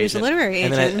a literary agent. He was a literary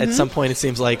agent. And then at some point, it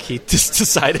seems like he just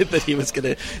decided that he was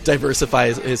going to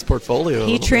diversify his portfolio.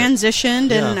 He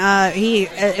transitioned, and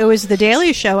it was The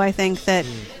Daily Show, I think, that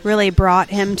really brought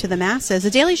him to the masses. The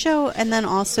Daily Show, and then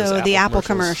also the Apple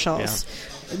commercials. Yeah.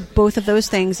 Both of those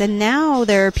things. And now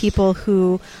there are people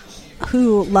who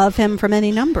love him from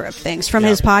any number of things. From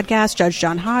his podcast, Judge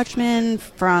John Hodgman,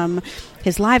 from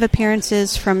his live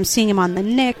appearances, from seeing him on The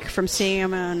Nick, from seeing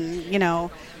him on,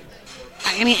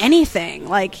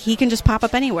 anything. He can just pop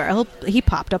up anywhere. He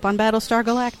popped up on Battlestar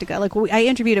Galactica. I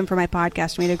interviewed him for my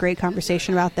podcast. We had a great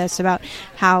conversation about this, about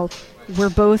how we're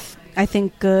both, I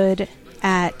think, good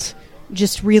at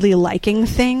just really liking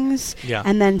things,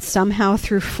 and then somehow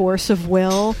through force of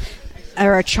will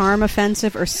or a charm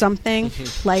offensive or something,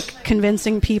 like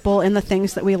convincing people in the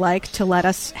things that we like to let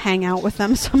us hang out with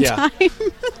them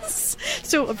sometimes.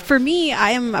 So for me,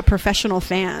 I am a professional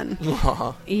fan.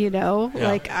 You know,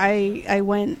 like I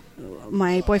went.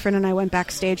 My boyfriend and I went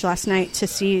backstage last night to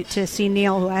see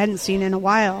Neil, who I hadn't seen in a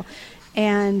while,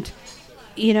 and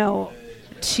you know,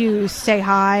 to say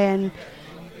hi, and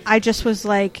I just was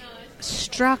like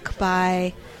struck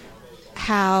by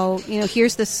how, you know,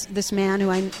 here's this man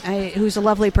who who's a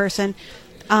lovely person,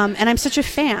 and I'm such a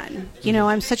fan. You know,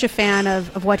 I'm such a fan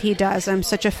of what he does. I'm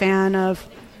such a fan of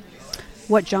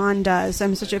what John does.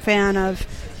 I'm such a fan of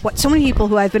what so many people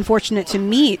who I've been fortunate to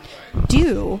meet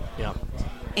do. Yeah.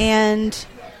 And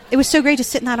it was so great to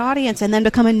sit in that audience and then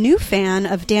become a new fan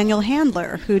of Daniel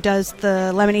Handler, who does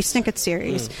the Lemony Snicket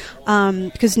series.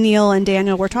 Because Neil and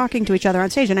Daniel were talking to each other on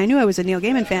stage, and I knew I was a Neil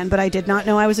Gaiman fan, but I did not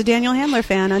know I was a Daniel Handler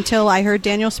fan until I heard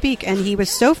Daniel speak, and he was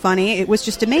so funny. It was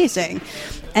just amazing.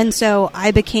 And so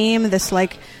I became this,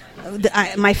 like,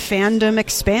 my fandom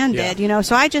expanded, you know.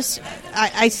 So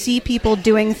I see people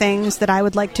doing things that I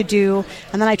would like to do,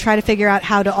 and then I try to figure out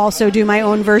how to also do my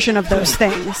own version of those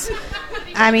things.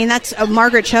 I mean, that's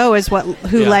Margaret Cho is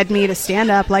who led me to stand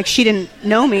up. Like, she didn't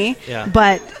know me,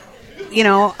 but you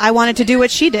know, I wanted to do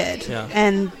what she did,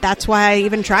 and that's why I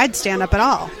even tried stand up at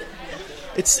all.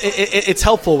 It's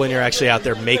helpful when you're actually out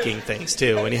there making things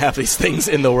too, when you have these things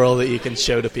in the world that you can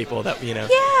show to people that, you know.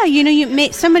 Yeah, you know, you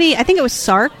make somebody. I think it was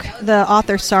Sark, the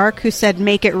author Sark, who said,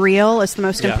 "Make it real is the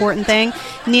most important thing."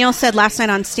 Neil said last night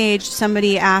on stage,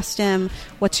 somebody asked him,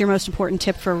 "What's your most important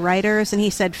tip for writers?" And he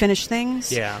said, "Finish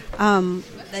things." Yeah,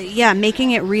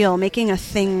 making it real, making a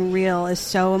thing real is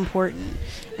so important.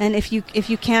 And if you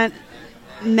can't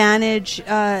manage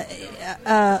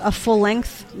a full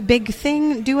length big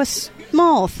thing, do a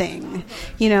small thing.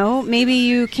 You know, maybe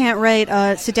you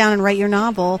can't sit down and write your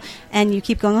novel, and you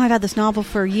keep going, I've had this novel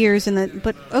for years,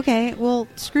 but okay, well,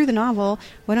 screw the novel.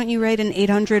 Why don't you write an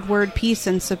 800-word piece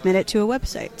and submit it to a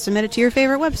website? Submit it to your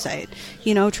favorite website.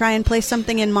 You know, try and place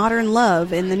something in Modern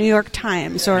Love in the New York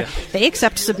Times, or they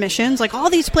accept submissions. Like, all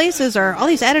these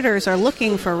editors are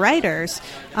looking for writers.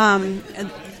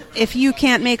 If you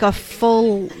can't make a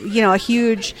full, you know, a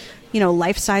huge, you know,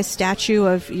 life-size statue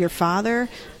of your father,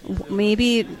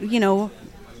 maybe, you know,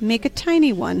 make a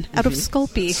tiny one out of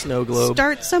Sculpey. Snow globe.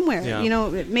 Start somewhere. You know,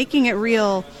 making it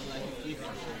real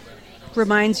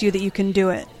reminds you that you can do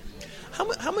it.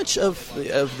 How much of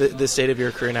the state of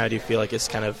your career now do you feel like is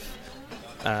kind of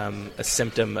a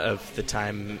symptom of the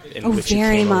time in which you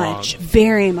came along?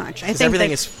 Very much. I think everything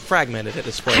is fragmented at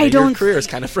this point. Your career is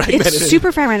kind of fragmented. It's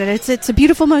super fragmented. It's a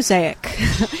beautiful mosaic.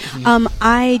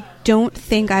 I don't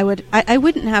think I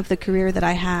wouldn't have the career that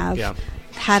I have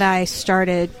had I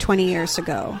started 20 years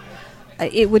ago.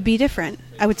 It would be different.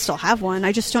 I would still have one.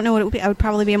 I just don't know what it would be. I would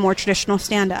probably be a more traditional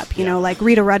stand-up, you know, like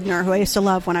Rita Rudner, who I used to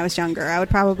love when I was younger. I would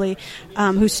probably,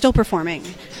 who's still performing.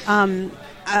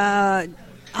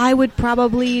 I would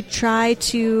probably try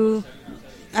to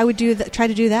do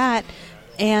that,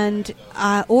 and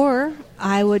or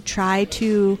I would try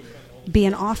to be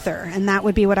an author, and that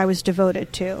would be what I was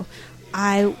devoted to.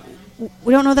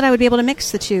 We don't know that I would be able to mix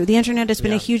the two. The internet has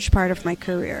been a huge part of my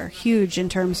career, huge in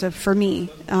terms of, for me,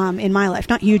 in my life,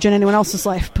 not huge in anyone else's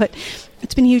life, but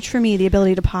it's been huge for me, the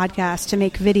ability to podcast, to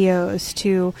make videos,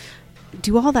 to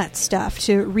do all that stuff,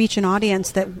 to reach an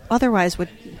audience that otherwise would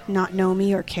not know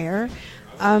me or care.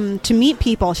 To meet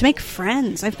people, to make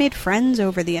friends. I've made friends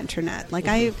over the internet. Like,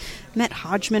 I met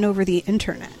Hodgman over the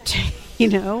internet, you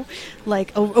know,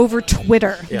 like over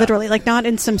Twitter, literally, like not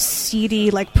in some seedy,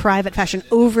 like private fashion,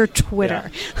 over Twitter.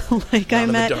 Like, not I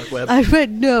met, the dark web.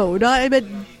 I met,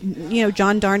 you know,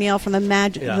 John Darnielle from the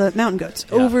Mountain Goats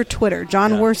over Twitter,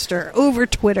 John Worster over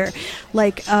Twitter,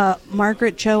 like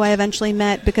Margaret Cho I eventually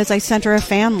met because I sent her a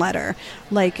fan letter,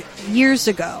 like, years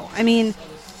ago. I mean,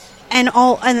 and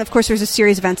of course there's a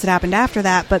series of events that happened after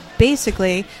that, but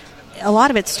basically a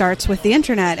lot of it starts with the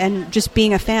internet and just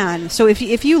being a fan. So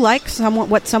if you like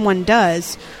what someone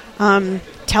does,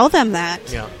 tell them that.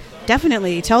 Yeah.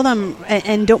 Definitely tell them,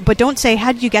 and don't say,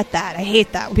 "How did you get that?" I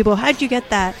hate that when people, "How did you get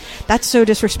that?" That's so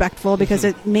disrespectful because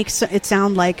it makes it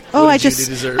sound like, "Oh, I just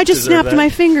snapped my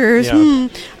fingers."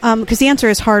 Because the answer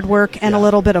is hard work and a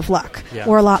little bit of luck,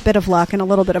 or a lot bit of luck and a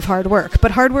little bit of hard work.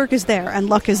 But hard work is there and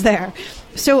luck is there.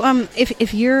 So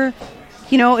if you're,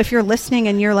 you know, if you're listening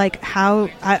and you're like, "How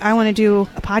I want to do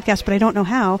a podcast, but I don't know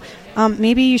how."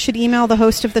 Maybe you should email the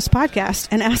host of this podcast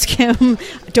and ask him,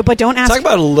 but don't ask. Talk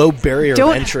about a low barrier of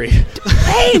entry.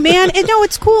 Hey, man,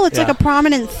 it's cool. It's like a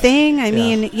prominent thing. I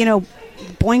mean, you know,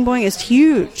 Boing Boing is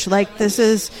huge. Like, this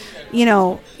is,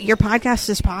 your podcast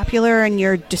is popular and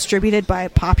you're distributed by a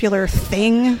popular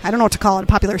thing. I don't know what to call it. A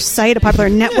popular site, a popular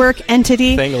network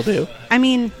entity. Thing will do. I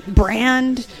mean,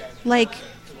 brand, like...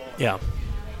 Yeah.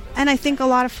 And I think a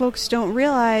lot of folks don't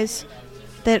realize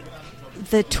that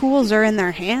the tools are in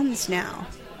their hands now.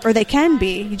 Or they can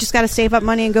be. You just got to save up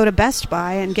money and go to Best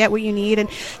Buy and get what you need. And,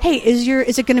 hey, is your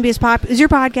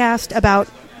podcast about...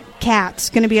 cats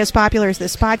going to be as popular as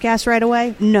this podcast right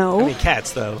away? No. I mean,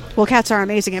 cats, though. Well, cats are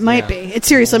amazing. It might be. It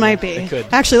seriously might be. It could.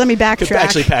 Actually, let me backtrack. Could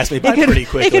actually pass me by pretty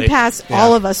quickly. It could pass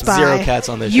all of us by. 0 cats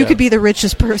on this show. You could be the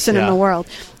richest person in the world.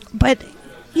 But,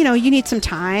 you need some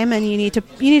time, and you need to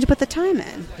put the time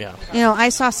in. Yeah. I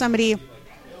saw somebody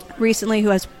recently who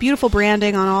has beautiful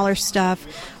branding on all her stuff,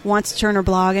 wants to turn her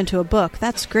blog into a book.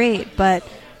 That's great, but,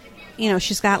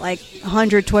 she's got like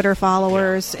 100 Twitter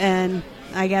followers and...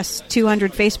 I guess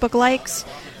 200 Facebook likes.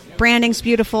 Branding's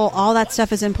beautiful. All that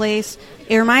stuff is in place.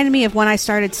 It reminded me of when I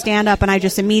started stand-up and I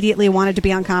just immediately wanted to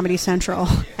be on Comedy Central.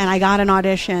 And I got an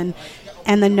audition.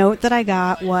 And the note that I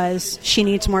got was, she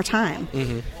needs more time.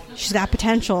 Mm-hmm. She's got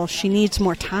potential. She needs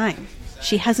more time.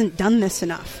 She hasn't done this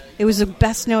enough. It was the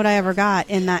best note I ever got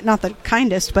in that. Not the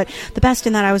kindest, but the best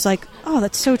in that. I was like, oh,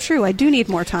 that's so true. I do need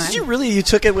more time. Did you really? You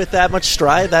took it with that much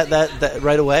stride that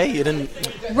right away? You didn't...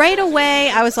 Right away,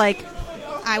 I was like...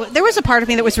 there was a part of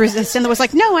me that was resistant, that was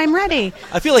like, no, I'm ready.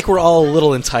 I feel like we're all a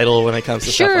little entitled when it comes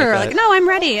to stuff like that. Sure, no, I'm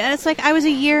ready. And it's like, I was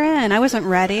a year in. I wasn't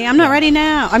ready. I'm not ready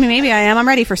now. I mean, maybe I am. I'm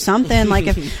ready for something. Like,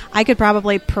 if I could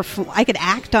probably perform, I could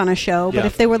act on a show, but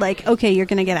if they were like, okay, you're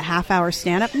going to get a half-hour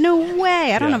stand-up, no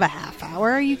way. I don't have a half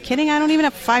hour. Are you kidding? I don't even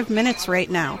have 5 minutes right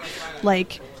now.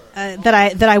 Like,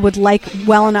 that I would like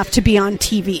well enough to be on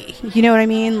TV. You know what I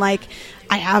mean? Like,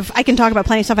 I can talk about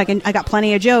plenty of stuff. I got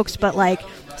plenty of jokes, but like,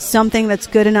 something that's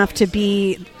good enough to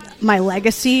be my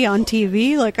legacy on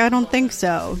TV, like, I don't think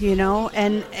so,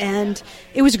 and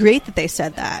it was great that they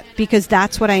said that, because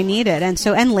that's what I needed. And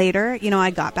so, and later,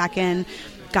 I got back in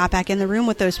the room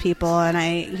with those people, and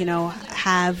I,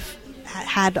 have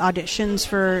had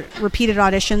repeated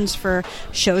auditions for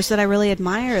shows that I really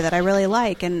admire, that I really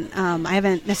like, and I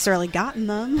haven't necessarily gotten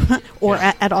them or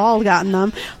at all gotten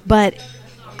them, but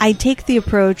I take the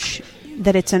approach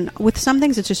that with some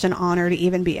things it's just an honor to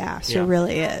even be asked. It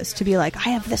really is, to be like,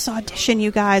 I have this audition,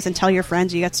 you guys, and tell your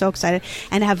friends. You get so excited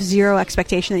and have zero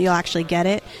expectation that you'll actually get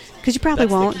it, because you probably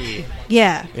won't.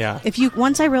 Yeah.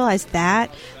 Once I realized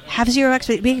that, have zero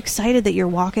expectation. Be excited that you're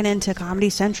walking into Comedy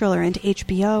Central or into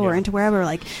HBO or into wherever.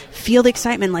 Like, feel the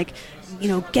excitement. Like,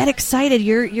 get excited.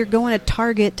 You're going to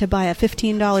Target to buy a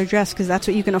 $15 dress because that's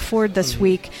what you can afford this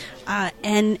week,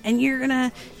 and you're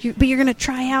gonna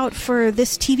try out for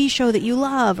this TV show that you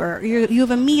love, or you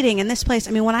have a meeting in this place.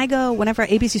 I mean, whenever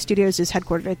ABC Studios is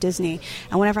headquartered at Disney,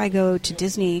 and whenever I go to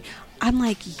Disney, I'm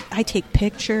like, I take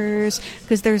pictures,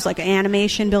 because there's like an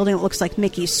animation building that looks like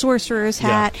Mickey's sorcerer's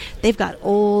hat. They've got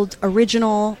old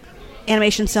original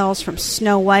animation cells from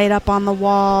Snow White up on the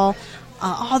wall.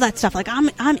 All that stuff. Like,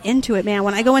 I'm into it, man.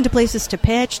 When I go into places to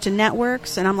pitch to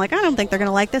networks, and I'm like, I don't think they're going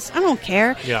to like this. I don't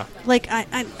care. Yeah. Like, I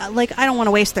don't want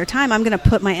to waste their time. I'm going to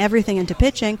put my everything into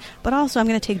pitching, but also I'm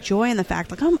going to take joy in the fact,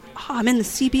 like, I'm in the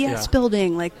CBS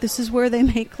building. Like, this is where they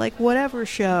make like whatever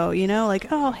show. Like,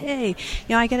 oh, hey,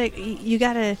 you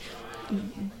gotta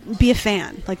be a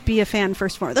fan. Like, be a fan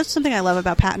first and foremost. That's something I love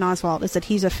about Patton Oswalt, is that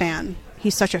he's a fan.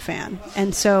 He's such a fan,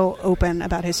 and so open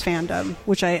about his fandom,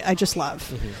 which I just love.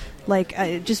 Mm-hmm.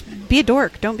 Like, just be a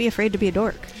dork. Don't be afraid to be a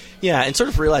dork. Yeah, and sort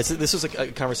of realize that this was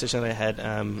a conversation that I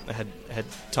had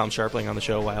Tom Sharpling on the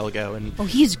show a while ago. And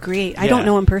he's great. I don't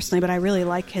know him personally, but I really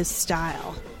like his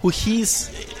style. Well, he's,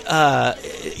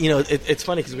 it's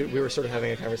funny because we were sort of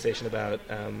having a conversation about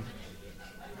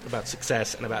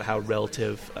success and about how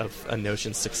relative of a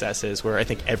notion success is, where I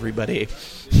think everybody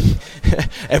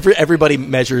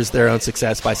measures their own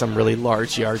success by some really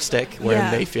large yardstick,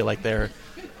 where they feel like they're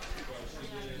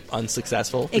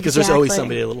unsuccessful, because there's always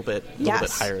somebody a little bit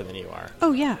higher than you are.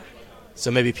 Oh yeah. So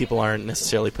maybe people aren't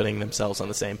necessarily putting themselves on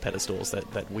the same pedestals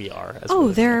that we are.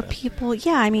 There are people.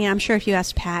 Yeah, I mean, I'm sure if you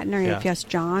asked Patton, or if you asked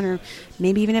John, or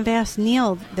maybe even if you asked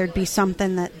Neil, there'd be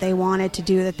something that they wanted to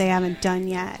do that they haven't done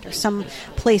yet, or some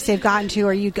place they've gotten to,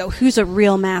 or you go, who's a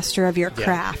real master of your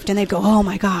craft? And they'd go, oh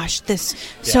my gosh, this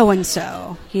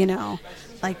so-and-so,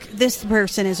 like, this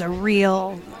person is a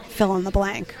real fill in the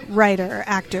blank, writer,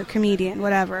 actor, comedian,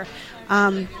 whatever.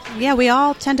 We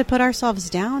all tend to put ourselves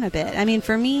down a bit. I mean,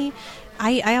 for me,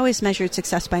 I always measured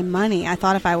success by money. I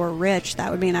thought if I were rich, that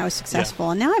would mean I was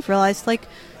successful. And now I've realized, like,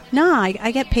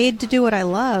 I get paid to do what I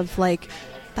love. Like,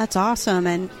 That's awesome.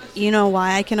 And you know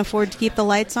why I can afford to keep the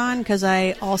lights on? Because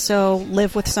I also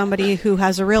live with somebody who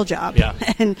has a real job. Yeah.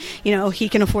 And, he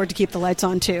can afford to keep the lights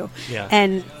on too. Yeah.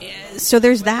 And so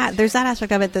there's that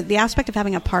aspect of it. The aspect of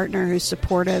having a partner who's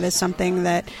supportive is something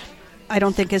that I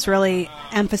don't think is really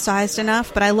emphasized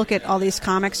enough. But I look at all these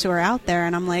comics who are out there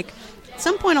and I'm like, at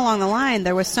some point along the line,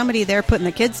 there was somebody there putting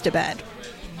the kids to bed.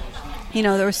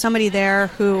 There was somebody there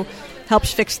who helped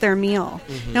fix their meal.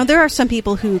 Mm-hmm. Now, there are some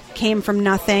people who came from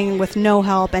nothing with no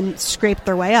help and scraped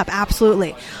their way up.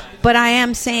 Absolutely. But I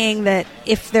am saying that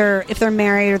if they're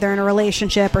married or they're in a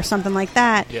relationship or something like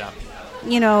that,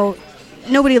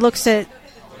 nobody looks at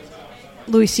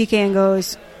Louis C.K. and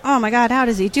goes, oh my God, how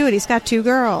does he do it? He's got 2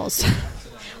 girls.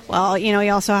 Well, he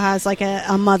also has like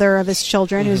a mother of his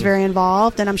children who's very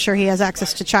involved, and I'm sure he has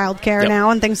access to childcare now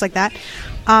and things like that.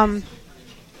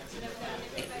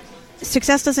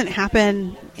 Success doesn't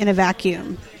happen in a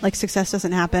vacuum. Like, success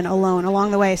doesn't happen alone.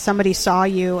 Along the way, somebody saw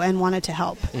you and wanted to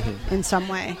help in some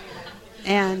way.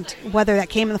 And whether that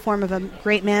came in the form of a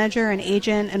great manager, an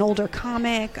agent, an older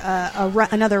comic,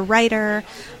 another writer,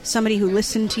 somebody who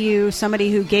listened to you,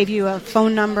 somebody who gave you a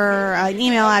phone number, an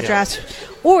email address,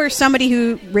 or somebody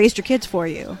who raised your kids for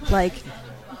you. Like,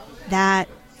 that,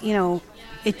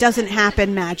 it doesn't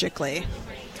happen magically.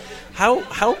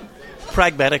 How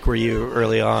pragmatic were you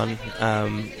early on?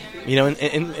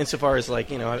 Insofar as, like,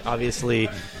 obviously,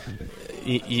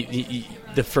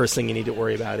 the first thing you need to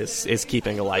worry about is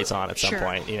keeping the lights on at some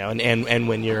point. And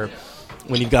when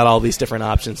you've got all these different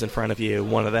options in front of you,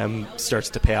 one of them starts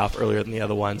to pay off earlier than the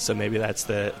other one. So maybe that's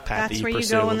the path that you pursue.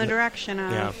 That's where you go in the direction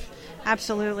of. Yeah.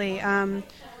 Absolutely.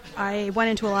 I went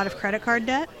into a lot of credit card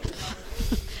debt,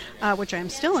 which I'm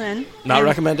still in. Not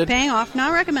recommended. Paying off,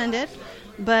 not recommended.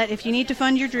 But if you need to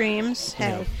fund your dreams,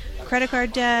 hey, credit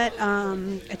card debt.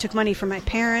 I took money from my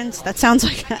parents. That sounds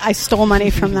like I stole money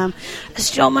from them. I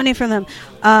stole money from them.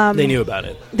 They knew about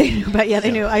it. They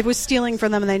knew. I was stealing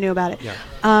from them, and they knew about it. Yeah.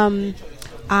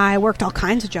 I worked all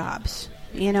kinds of jobs.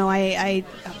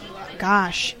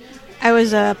 I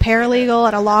was a paralegal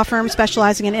at a law firm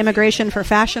specializing in immigration for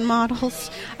fashion models.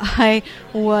 I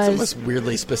was the most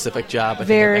weirdly specific job I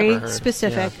very think I've ever heard.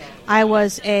 Specific. Yeah.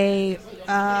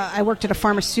 I worked at a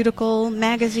pharmaceutical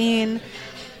magazine.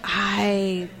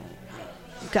 I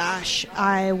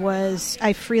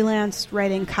freelanced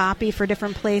writing copy for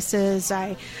different places.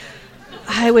 I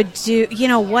would do,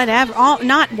 whatever.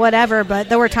 Not whatever, but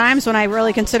there were times when I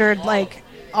really considered, like,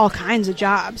 all kinds of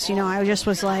jobs. I just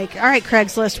was like, all right,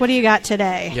 Craigslist, what do you got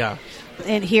today? Yeah.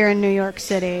 Here in New York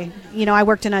City. I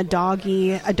worked in a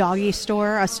doggy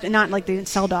store. Not like they didn't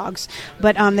sell dogs,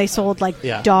 but they sold like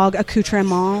dog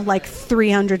accoutrement, like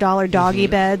 $300 doggy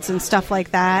beds and stuff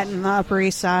like that in the Upper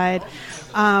East Side.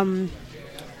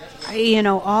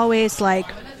 Always like,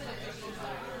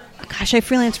 gosh, I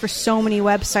freelanced for so many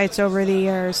websites over the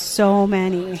years. So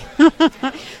many.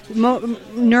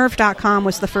 Nerve.com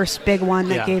was the first big one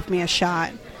that gave me a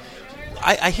shot.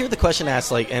 I hear the question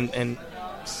asked, like, and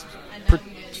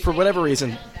for whatever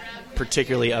reason,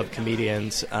 particularly of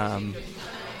comedians,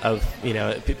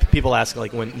 people ask,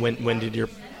 like, when did your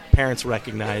parents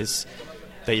recognize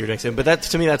that you're doing something? But that,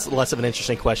 to me, that's less of an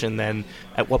interesting question than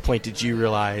at what point did you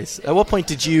realize? At what point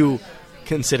did you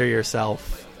consider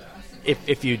yourself?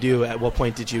 If you do, at what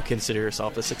point did you consider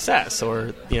yourself a success,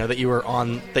 or that you were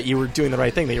doing the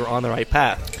right thing, that you were on the right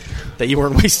path, that you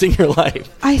weren't wasting your life?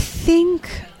 I think.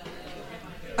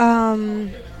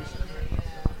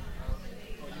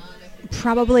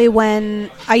 Probably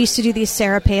when I used to do these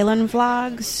Sarah Palin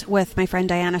vlogs with my friend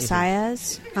Diana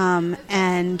Saez,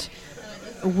 and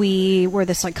we were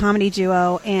this like comedy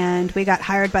duo, and we got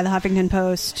hired by the Huffington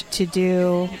Post to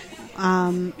do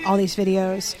all these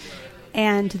videos,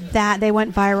 and that they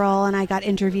went viral, and I got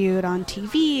interviewed on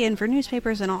TV and for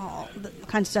newspapers and all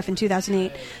kinds of stuff in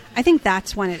 2008. I think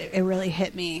that's when it really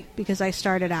hit me, because I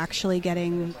started actually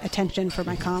getting attention for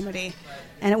my comedy,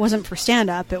 and it wasn't for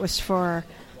stand-up; it was for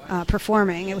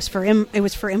performing. It was for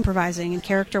improvising and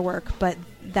character work. But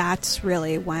that's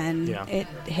really when it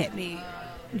hit me.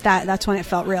 That's when it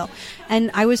felt real.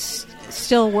 And I was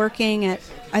still working at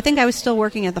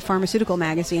the pharmaceutical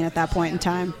magazine at that point in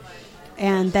time.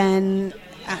 And then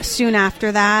soon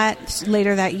after that,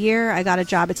 later that year, I got a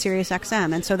job at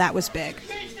SiriusXM, and so that was big.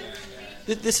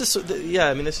 This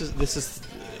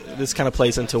kind of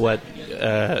plays into what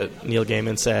Neil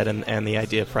Gaiman said, and the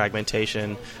idea of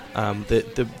fragmentation.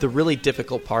 The really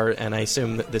difficult part, and I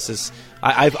assume that this is,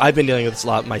 I've been dealing with this a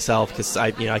lot myself, because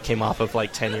I came off of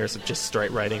like 10 years of just straight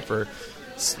writing for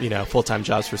full-time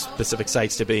jobs for specific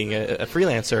sites to being a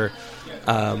freelancer.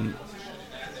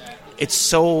 It's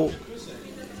so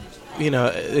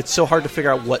hard to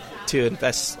figure out what to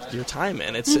invest your time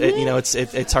in.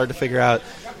 It's hard to figure out,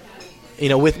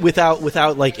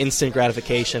 without like instant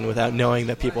gratification, without knowing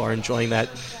that people are enjoying that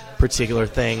particular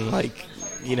thing. Like,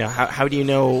 how do you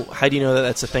know that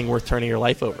that's a thing worth turning your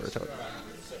life over to?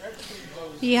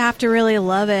 You have to really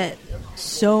love it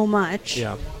so much.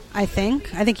 Yeah. I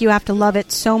think you have to love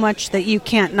it so much that you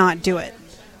can't not do it.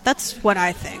 That's what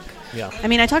I think. Yeah. I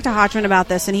mean, I talked to Hodgman about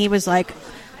this, and he's like,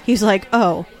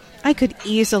 oh, I could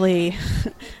easily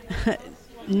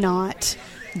not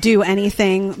do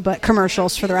anything but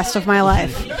commercials for the rest of my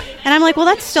life. And I'm like, well,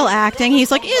 that's still acting.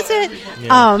 He's like, is it?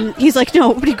 Yeah. He's like,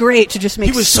 no, it would be great to just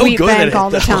make sweet bank all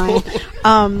the time.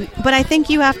 But I think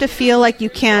you have to feel like you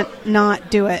can't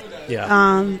not do it. Yeah.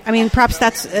 I mean, perhaps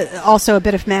that's also a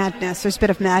bit of madness. There's a bit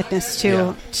of madness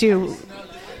to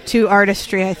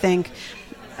artistry, I think.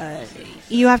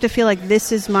 You have to feel like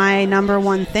this is my number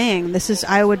one thing.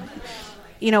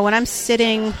 When I'm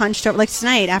sitting hunched over, like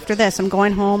tonight after this, I'm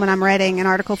going home and I'm writing an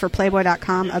article for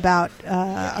Playboy.com about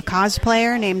a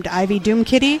cosplayer named Ivy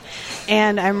Doomkitty,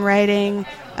 and I'm writing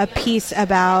a piece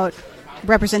about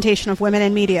representation of women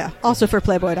in media, also for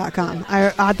Playboy.com,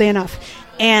 oddly enough.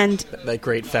 And that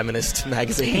great feminist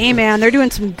magazine. Hey, man, they're doing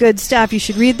some good stuff. You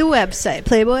should read the website,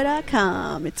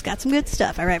 Playboy.com. It's got some good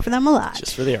stuff. I write for them a lot.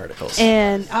 Just for the articles.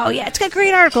 And, it's got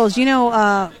great articles.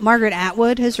 Margaret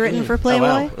Atwood has written for Playboy. Oh,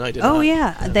 wow. No, I did not.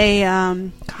 Yeah. They,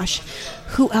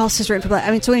 who else has written for Playboy?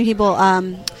 I mean, so many people.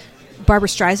 Barbara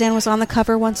Streisand was on the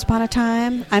cover once upon a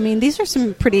time. I mean, these are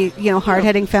some pretty,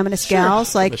 hard-hitting feminist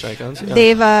gals. Like, icons,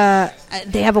 yeah.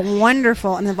 They have a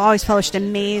wonderful, and they've always published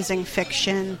amazing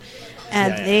fiction.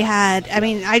 And they had,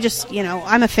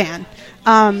 I'm a fan.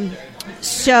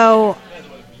 So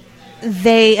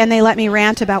they let me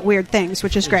rant about weird things,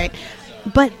 which is great.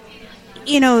 But,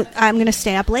 I'm going to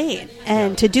stay up late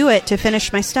and to do it, to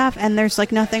finish my stuff. And there's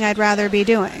like nothing I'd rather be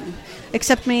doing.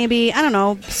 Except maybe, I don't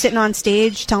know, sitting on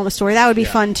stage, telling a story. That would be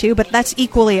fun too, but that's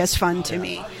equally as fun to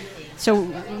me. So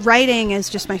writing is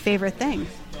just my favorite thing.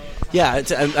 Yeah,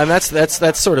 and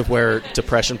that's sort of where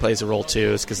depression plays a role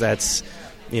too, is because that's,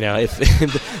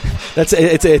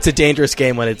 it's a dangerous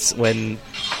game when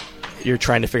you're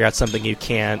trying to figure out something you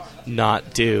can't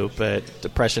not do. But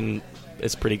depression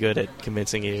is pretty good at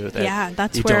convincing you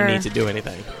that you don't need to do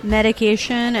anything.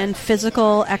 Medication and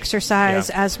physical exercise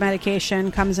as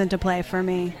medication comes into play for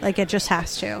me. Like, it just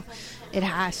has to. It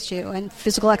has to. And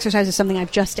physical exercise is something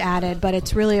I've just added, but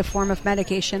it's really a form of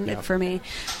medication for me,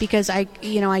 because I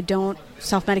don't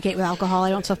self-medicate with alcohol. I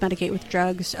don't self-medicate with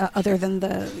drugs, other than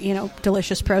the,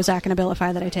 delicious Prozac and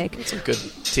Abilify that I take. Some good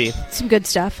tea. Some good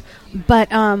stuff. But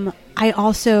I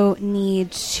also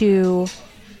need to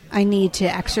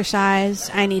exercise.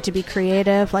 I need to be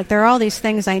creative. Like, there are all these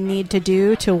things I need to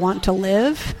do to want to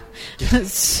live.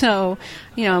 So,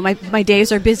 my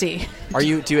days are busy. Do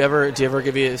you ever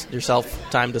give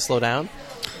yourself time to slow down?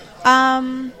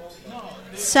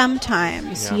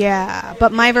 Sometimes, yeah.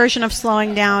 But my version of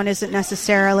slowing down isn't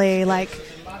necessarily like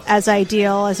as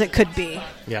ideal as it could be.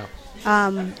 Yeah.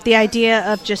 The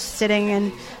idea of just sitting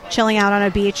and chilling out on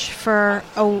a beach for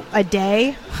a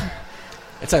day.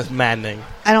 It sounds maddening.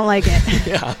 I don't like it.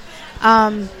 Yeah.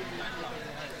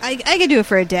 I could do it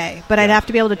for a day, but I'd have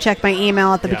to be able to check my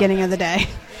email at the beginning of the day.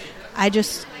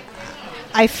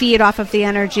 I feed off of the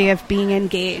energy of being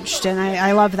engaged, and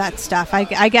I love that stuff.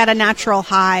 I get a natural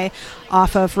high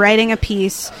off of writing a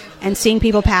piece and seeing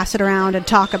people pass it around and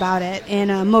talk about it in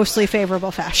a mostly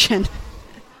favorable fashion.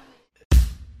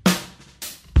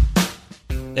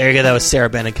 There you go. That was Sarah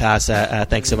Benincasa.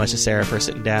 Thanks so much to Sarah for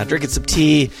sitting down, drinking some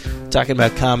tea, talking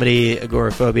about comedy,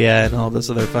 agoraphobia, and all those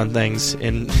other fun things.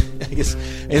 And I guess,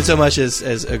 in so much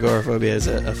as agoraphobia is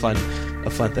a fun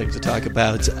thing to talk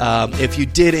about. If you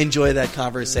did enjoy that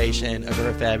conversation,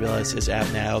 Agorafabulous is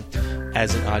out now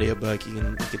as an audiobook. You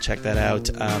can check that out.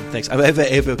 Thanks. I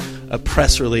have a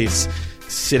press release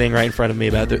sitting right in front of me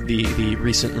about the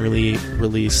recently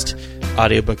released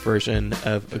audiobook version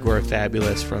of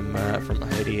Agorafabulous from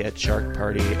Heidi at Shark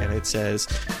Party, and it says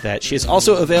that she is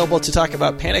also available to talk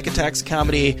about panic attacks,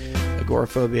 comedy,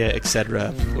 agoraphobia,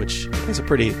 etc., which is a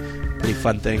pretty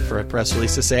fun thing for a press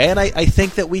release to say. And I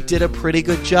think that we did a pretty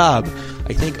good job.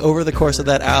 I think over the course of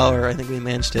that hour, I think we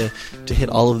managed to hit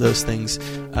all of those things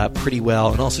pretty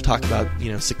well, and also talk about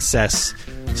success.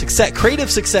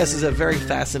 Creative success is a very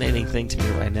fascinating thing to me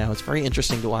right now. It's very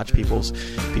interesting to watch people's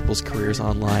careers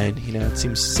online. It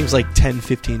seems like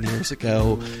 10-15 years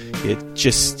ago, you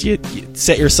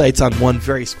set your sights on one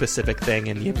very specific thing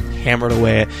and you hammered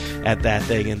away at that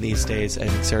thing. And these days, I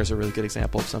think Sarah's a really good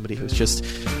example of somebody who's just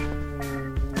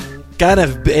kind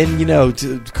of been,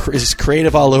 is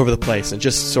creative all over the place and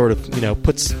just sort of,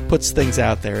 puts things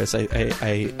out there, as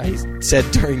I said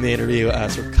during the interview,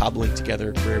 sort of cobbling together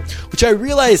a career, which I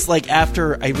realized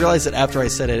after I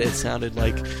said it, it sounded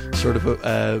like sort of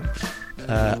a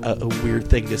weird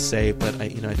thing to say, but I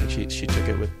think she took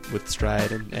it with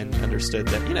stride and understood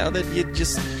that that you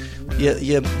just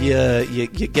you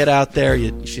get out there,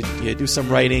 you do some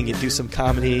writing, you do some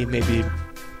comedy, maybe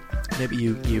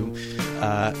you do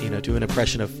an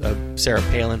impression of Sarah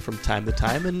Palin from time to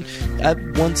time, and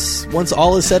once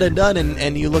all is said and done,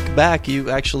 and you look back,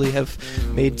 you actually have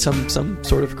made some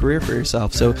sort of career for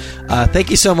yourself. So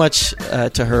thank you so much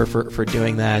to her for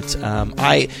doing that.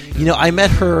 I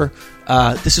met her.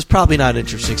 This is probably not an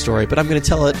interesting story, but I'm going to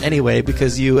tell it anyway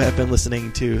because you have been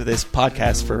listening to this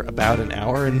podcast for about an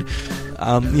hour, and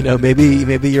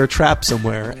maybe you're trapped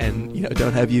somewhere and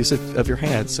don't have use of your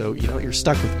hands, so you're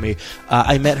stuck with me.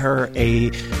 I met her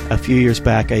a few years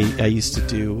back. I used to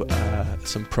do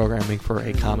some programming for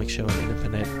a comic show, an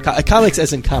independent comics,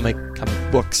 as in comic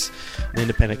books, an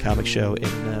independent comic show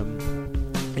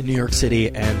in New York City,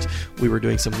 and we were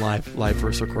doing some live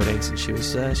verse recordings, and she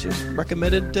was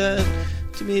recommended to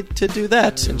me to do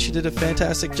that, and she did a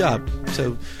fantastic job.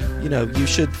 So you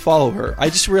should follow her. I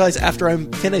just realized after I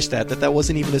finished that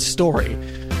wasn't even a story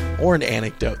or an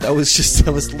anecdote. That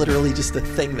was literally just a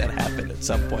thing that happened at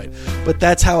some point. But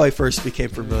that's how I first became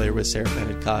familiar with Sarah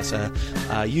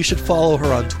Benincasa. You should follow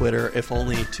her on Twitter, if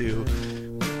only to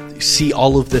see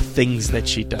all of the things that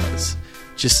she does.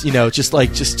 Just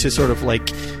to sort of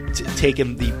to take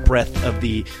in the breadth of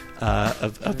the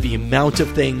amount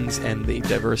of things and the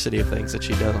diversity of things that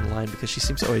she does online, because she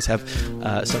seems to always have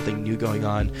something new going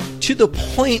on, to the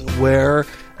point where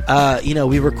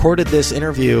we recorded this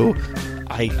interview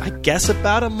I guess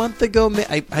about a month ago.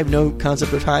 I have no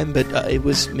concept of time, but it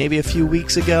was maybe a few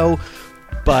weeks ago,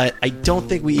 but I don't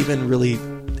think we even really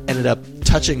ended up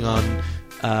touching on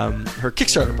her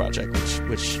Kickstarter project,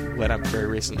 which went up very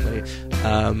recently.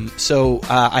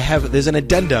 There's an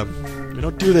addendum. We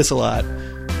don't do this a lot,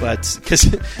 but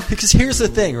because here's the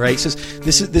thing, right? So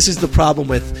this is the problem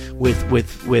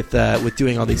with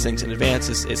doing all these things in advance.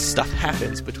 Is stuff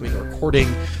happens between the recording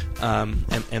and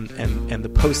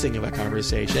the posting of a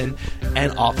conversation,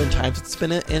 and oftentimes it's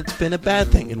been a bad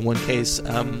thing. In one case,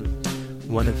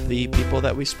 one of the people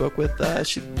that we spoke with,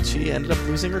 she ended up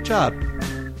losing her job.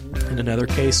 In another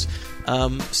case,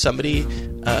 somebody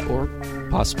or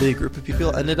possibly a group of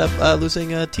people ended up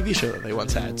losing a TV show that they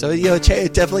once had. So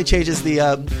it definitely changes the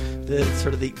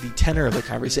sort of the tenor of the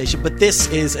conversation. But this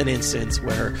is an instance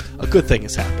where a good thing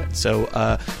has happened. So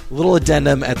a little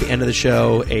addendum at the end of the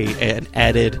show, an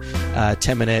added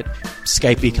 10-minute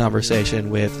Skype-y conversation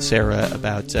with Sarah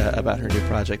about her new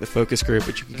project, the Focus Group,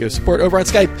 which you can go support over on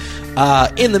Skype.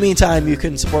 In the meantime, you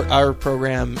can support our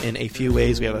program in a few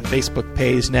ways. We have a Facebook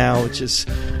page now, which is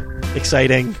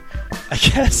exciting, I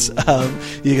guess.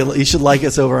 You should like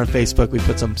us over on Facebook. We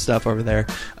put some stuff over there,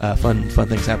 fun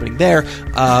things happening there.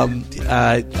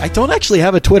 I don't actually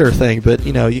have a Twitter thing, but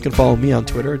you can follow me on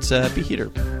Twitter. It's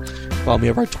BHeater. Follow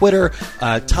me over on Twitter,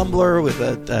 Tumblr with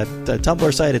the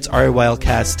Tumblr site. It's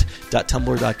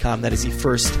rywildcast.tumblr.com. That is the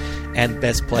first and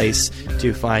best place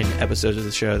to find episodes of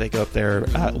the show. They go up there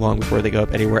long before they go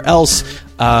up anywhere else.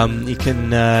 You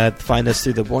can find us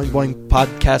through the Boing Boing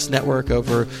Podcast Network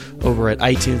over at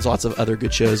iTunes. Lots of other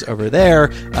good shows over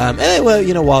there. And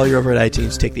while you're over at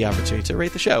iTunes, take the opportunity to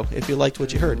rate the show if you liked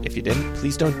what you heard. If you didn't,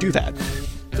 please don't do that.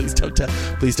 Please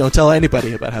don't tell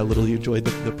anybody about how little you enjoyed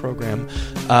the program.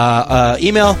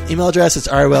 Email address is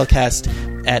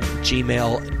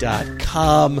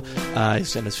rywildcast@gmail.com.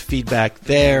 Send us feedback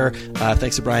there.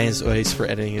 Thanks to Brian as always for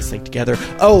editing this thing together.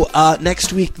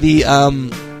 Next week so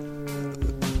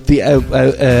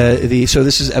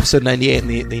this is episode 98, and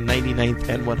the 99th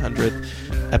and 100th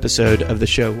episode of the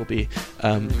show will be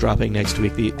dropping next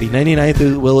week. The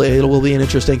 99th will be an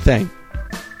interesting thing.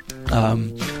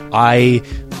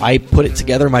 I put it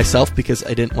together myself because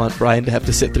I didn't want Brian to have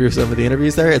to sit through some of the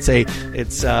interviews there. I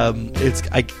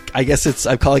guess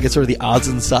I'm calling it sort of the odds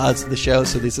and sods of the show.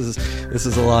 So this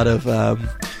is a lot of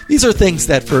these are things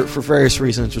that for various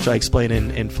reasons, which I explain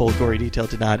in full gory detail,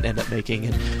 did not end up making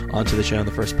it onto the show in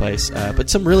the first place. But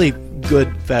some really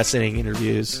good, fascinating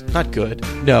interviews.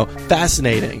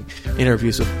 Fascinating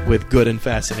interviews with good and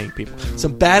fascinating people.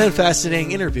 Some bad and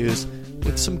fascinating interviews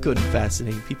with some good and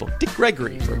fascinating people. Dick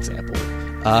Gregory, for example.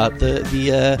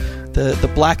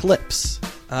 The Black Lips.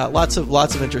 Lots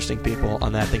of interesting people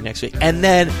on that thing next week. And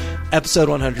then episode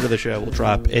 100 of the show will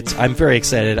drop. I'm very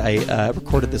excited. I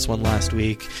recorded this one last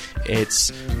week.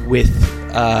 It's with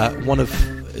one of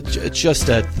just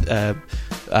I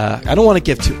don't want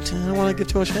to want to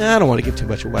give too much. I don't want to give too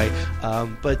much away.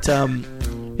 But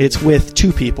it's with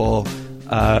two people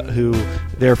who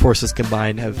their forces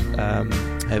combined have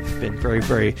been very,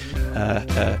 very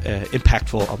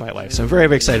impactful on my life. So I'm very,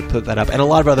 very excited to put that up, and a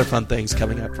lot of other fun things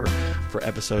coming up for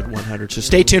episode 100. So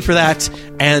stay tuned for that.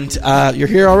 And you're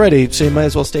here already, so you might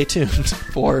as well stay tuned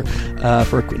for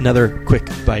another quick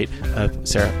bite of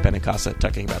Sarah Benincasa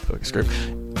talking about the Focus Group.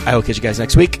 I will catch you guys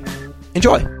next week.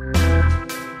 Enjoy.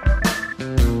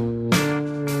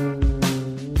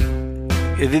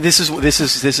 This is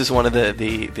one of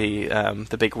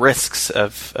the big risks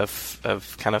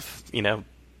of kind of, you know,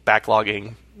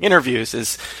 backlogging interviews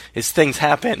is things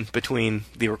happen between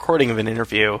the recording of an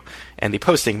interview and the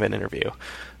posting of an interview.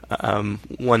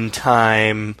 One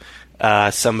time,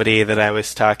 somebody that I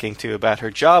was talking to about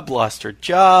her job lost her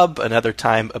job. Another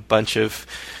time, a bunch of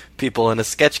people in a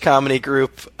sketch comedy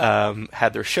group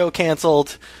had their show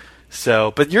canceled.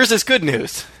 So, but yours is good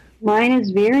news. Mine is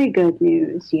very good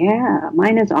news. Yeah,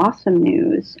 mine is awesome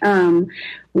news.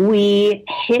 We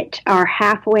hit our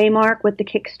halfway mark with the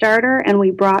Kickstarter, and we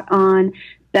brought on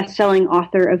best-selling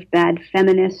author of Bad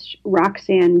Feminist,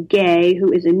 Roxane Gay,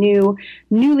 who is a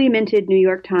newly minted New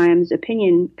York Times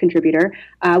opinion contributor.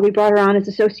 We brought her on as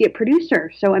associate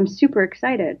producer, so I'm super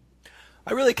excited.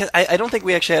 I don't think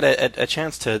we actually had a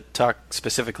chance to talk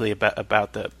specifically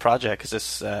about the project, because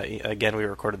this again, we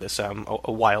recorded this a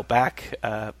while back,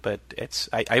 but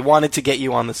I wanted to get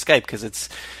you on the Skype because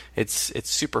it's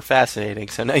super fascinating.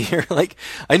 So now you're like,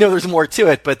 I know there's more to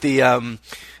it, but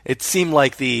it seemed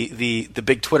like the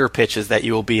big Twitter pitch is that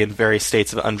you will be in various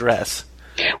states of undress.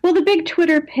 Well, the big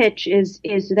Twitter pitch is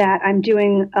that I'm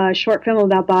doing a short film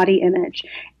about body image,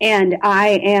 and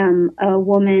I am a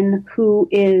woman who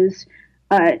is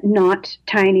not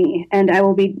tiny, and I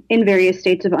will be in various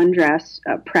states of undress,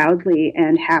 proudly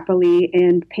and happily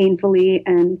and painfully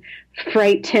and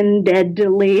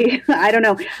frightenedly. I don't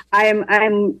know.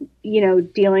 I'm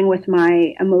dealing with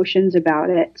my emotions about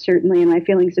it, certainly, and my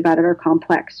feelings about it are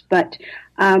complex. But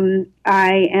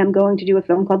I am going to do a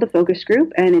film called The Focus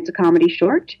Group, and it's a comedy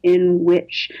short in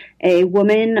which a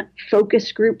woman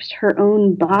focus groups her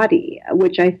own body,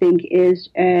 which I think is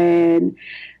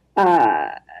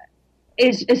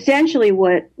is essentially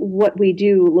what we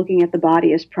do, looking at the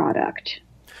body as product.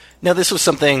 Now, this was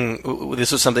something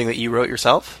that you wrote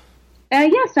yourself?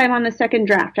 Yes, I'm on the second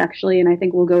draft, actually, and I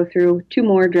think we'll go through 2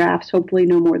 more drafts, hopefully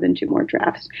no more than 2 more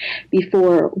drafts,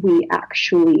 before we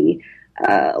actually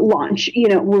launch,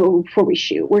 before we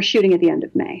shoot. We're shooting at the end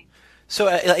of May. So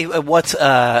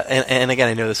and again,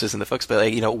 I know this isn't the focus, but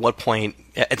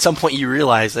at some point you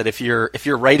realize that if you're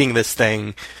writing this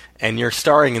thing and you're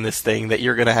starring in this thing, that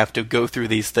you're going to have to go through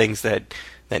these things that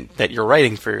you're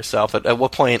writing for yourself. At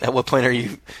what point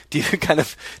do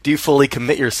you fully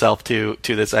commit yourself to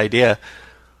this idea?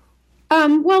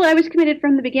 Well, I was committed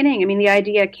from the beginning. I mean, the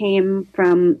idea came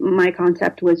from, my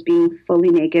concept was being fully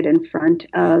naked in front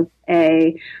of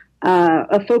a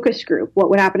focus group. What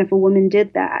would happen if a woman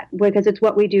did that? Because it's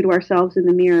what we do to ourselves in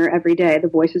the mirror every day, the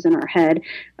voices in our head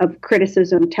of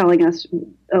criticism telling us,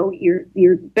 oh,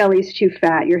 your belly's too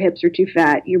fat, your hips are too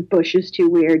fat, your bush is too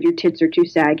weird, your tits are too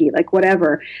saggy, like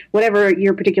whatever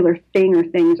your particular thing or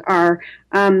things are.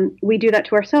 We do that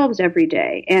to ourselves every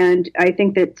day. And I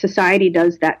think that society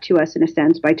does that to us in a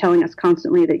sense by telling us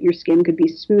constantly that your skin could be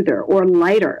smoother or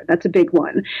lighter. That's a big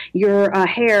one. Your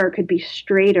hair could be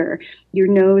straighter. Your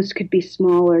nose could be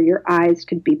smaller. Your eyes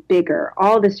could be bigger.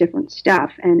 All this different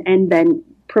stuff. And then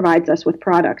provides us with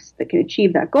products that can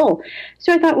achieve that goal.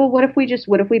 So I thought, well, what if we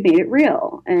made it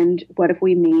real? And what if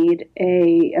we made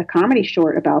a comedy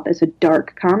short about this, a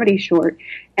dark comedy short?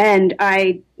 And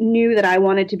I knew that I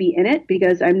wanted to be in it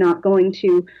because I'm not going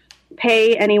to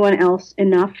pay anyone else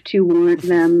enough to warrant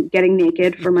them getting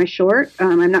naked for my short.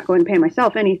 I'm not going to pay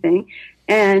myself anything.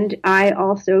 And I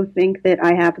also think that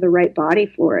I have the right body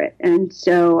for it. And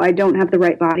so I don't have the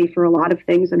right body for a lot of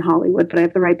things in Hollywood, but I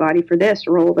have the right body for this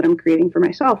role that I'm creating for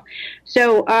myself.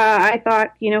 So I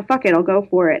thought, fuck it, I'll go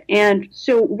for it. And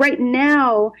so right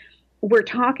now we're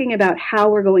talking about how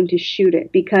we're going to shoot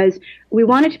it, because we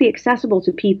want it to be accessible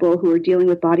to people who are dealing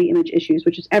with body image issues,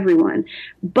 which is everyone.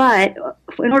 But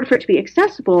in order for it to be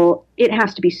accessible, it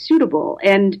has to be suitable.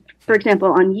 And for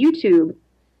example, on YouTube,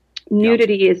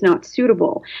 nudity is not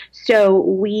suitable. So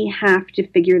we have to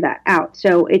figure that out.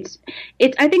 So it's,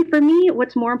 I think for me,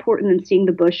 what's more important than seeing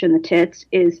the bush and the tits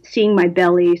is seeing my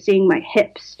belly, seeing my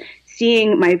hips,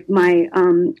 seeing my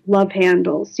love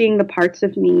handles, seeing the parts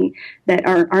of me that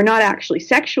are not actually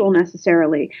sexual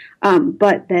necessarily,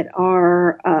 but that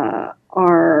are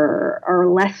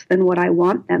less than what I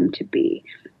want them to be.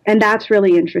 And that's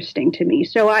really interesting to me.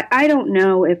 So I don't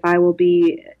know if I will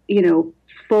be,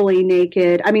 fully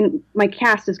naked. I mean, my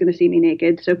cast is going to see me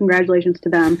naked, so congratulations to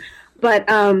them. But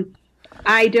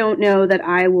I don't know that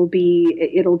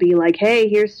it'll be like, hey,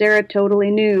 here's Sarah totally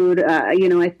nude.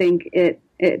 I think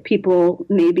people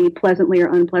may be pleasantly or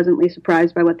unpleasantly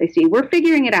surprised by what they see. We're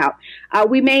figuring it out.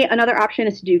 Another option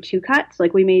is to do 2 cuts.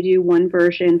 Like we may do one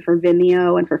version for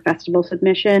Vimeo and for festival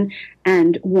submission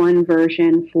and one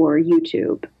version for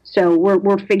YouTube. So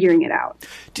we're figuring it out.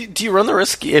 Do you run the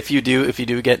risk if you do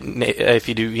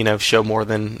show more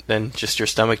than just your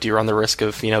stomach? Do you run the risk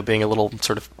of being a little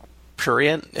sort of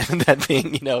prurient and that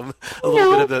being a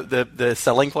little bit of the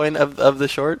selling point of the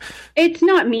short? It's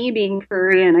not me being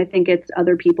prurient. I think it's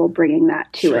other people bringing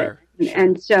that to it.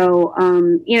 And so,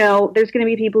 there's going to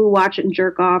be people who watch it and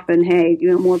jerk off and, hey,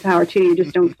 more power to you.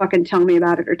 Just don't fucking tell me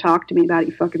about it or talk to me about it,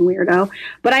 you fucking weirdo.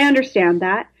 But I understand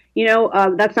that.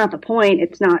 That's not the point.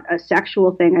 It's not a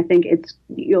sexual thing. I think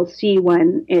you'll see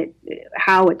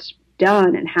how it's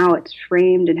done and how it's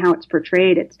framed and how it's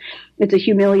portrayed. It's a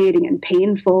humiliating and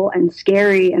painful and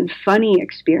scary and funny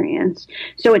experience.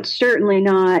 So it's certainly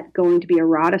not going to be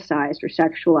eroticized or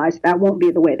sexualized. That won't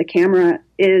be the way the camera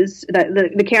is.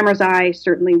 The camera's eye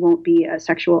certainly won't be a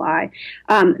sexual eye.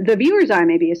 The viewer's eye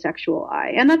may be a sexual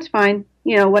eye, and that's fine.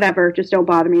 Whatever, just don't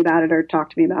bother me about it or talk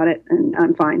to me about it, and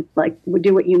I'm fine. Like,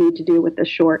 do what you need to do with this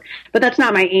short. But that's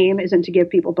not my aim, isn't to give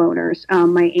people boners.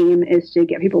 My aim is to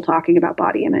get people talking about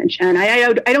body image. And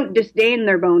I don't disdain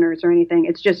their boners or anything.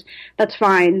 It's just, that's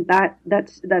fine.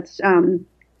 That's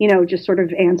just sort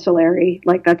of ancillary.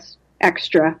 Like, that's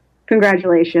extra.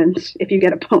 Congratulations if you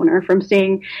get a boner from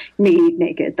seeing me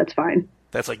naked. That's fine.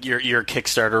 That's like your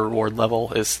Kickstarter reward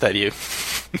level is that you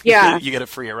you get a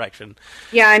free erection.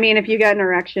 Yeah, I mean, if you get an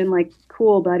erection, like,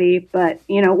 cool, buddy. But,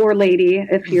 or lady,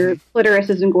 if your clitoris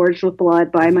is engorged with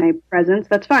blood by my presence,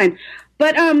 that's fine.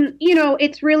 But,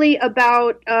 it's really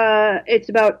about,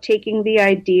 taking the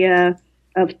idea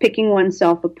of picking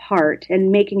oneself apart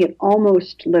and making it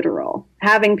almost literal,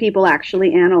 having people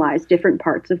actually analyze different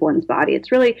parts of one's body.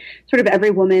 It's really sort of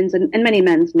every woman's and many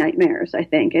men's nightmares, I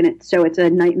think, and it's a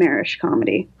nightmarish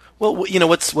comedy. Well,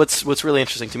 what's really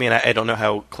interesting to me, and I don't know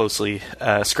how closely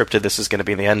scripted this is going to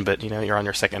be in the end, but you're on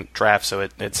your second draft, so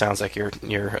it sounds like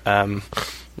you're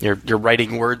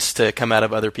writing words to come out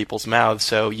of other people's mouths.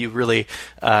 So you really,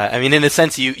 in a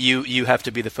sense, you have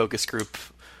to be the focus group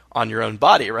on your own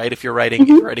body, right? If you're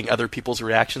writing other people's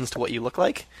reactions to what you look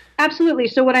like? Absolutely.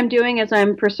 So what I'm doing is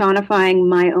I'm personifying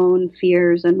my own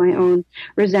fears and my own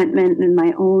resentment and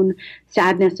my own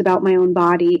sadness about my own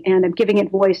body, and I'm giving it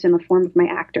voice in the form of my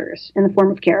actors, in the form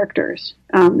of characters.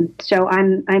 So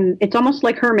it's almost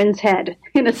like Herman's head,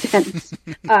 in a sense,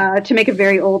 to make a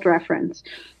very old reference.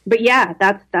 But yeah,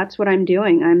 that's what I'm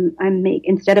doing.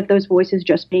 Instead of those voices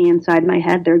just being inside my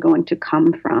head, they're going to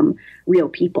come from real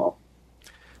people.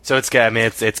 So it's going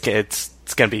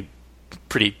to be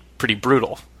pretty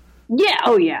brutal. Yeah.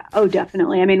 Oh, yeah. Oh,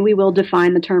 definitely. I mean, we will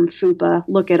define the term FUPA.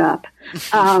 Look it up.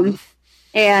 And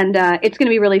it's going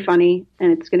to be really funny,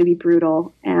 and it's going to be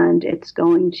brutal, and it's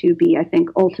going to be, I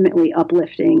think, ultimately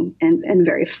uplifting and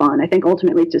very fun. I think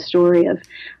ultimately it's a story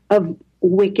of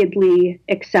wickedly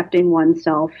accepting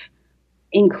oneself,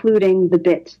 including the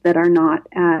bits that are not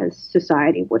as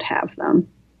society would have them.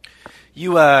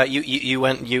 You went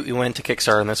to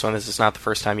Kickstarter on this one. This is not the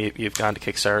first time you've gone to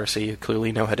Kickstarter, so you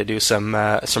clearly know how to do some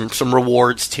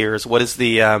rewards tiers. What is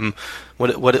the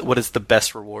what is the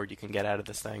best reward you can get out of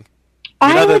this thing?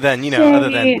 Other than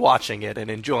watching it and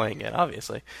enjoying it,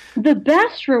 obviously. The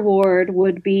best reward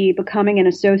would be becoming an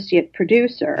associate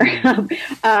producer.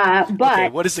 But okay,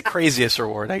 what is the craziest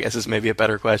reward? I guess is maybe a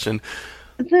better question.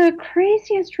 The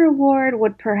craziest reward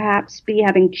would perhaps be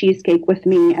having cheesecake with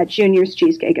me at Junior's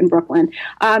Cheesecake in Brooklyn.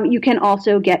 You can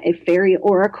also get a fairy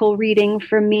oracle reading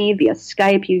from me via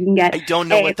Skype. You can get. I don't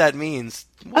know what that means.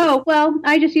 Oh, well,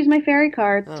 I just use my fairy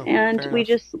cards, and we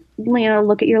just,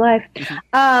 look at your life.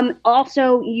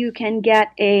 Also, you can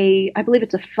get I believe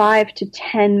it's a 5 to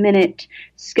 10 minute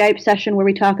Skype session where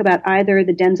we talk about either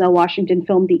the Denzel Washington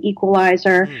film, The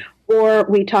Equalizer, or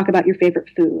we talk about your favorite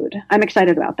food. I'm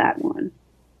excited about that one.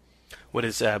 What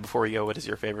is, before we go, what is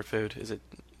your favorite food? Is it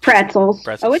pretzels?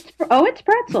 Oh, it's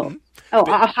pretzels.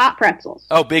 Mm-hmm. Hot pretzels.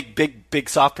 Oh, big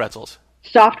soft pretzels.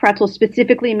 Soft pretzels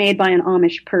specifically made by an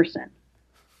Amish person.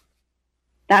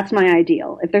 That's my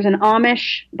ideal. If there's an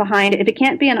Amish behind it, if it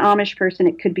can't be an Amish person,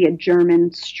 it could be a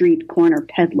German street corner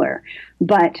peddler.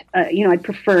 But, I'd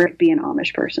prefer it be an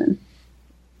Amish person.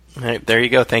 All right, there you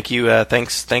go. Thank you.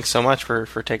 Thanks so much for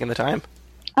taking the time.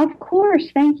 Of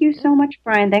course. Thank you so much,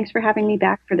 Brian. Thanks for having me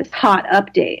back for this hot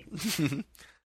update.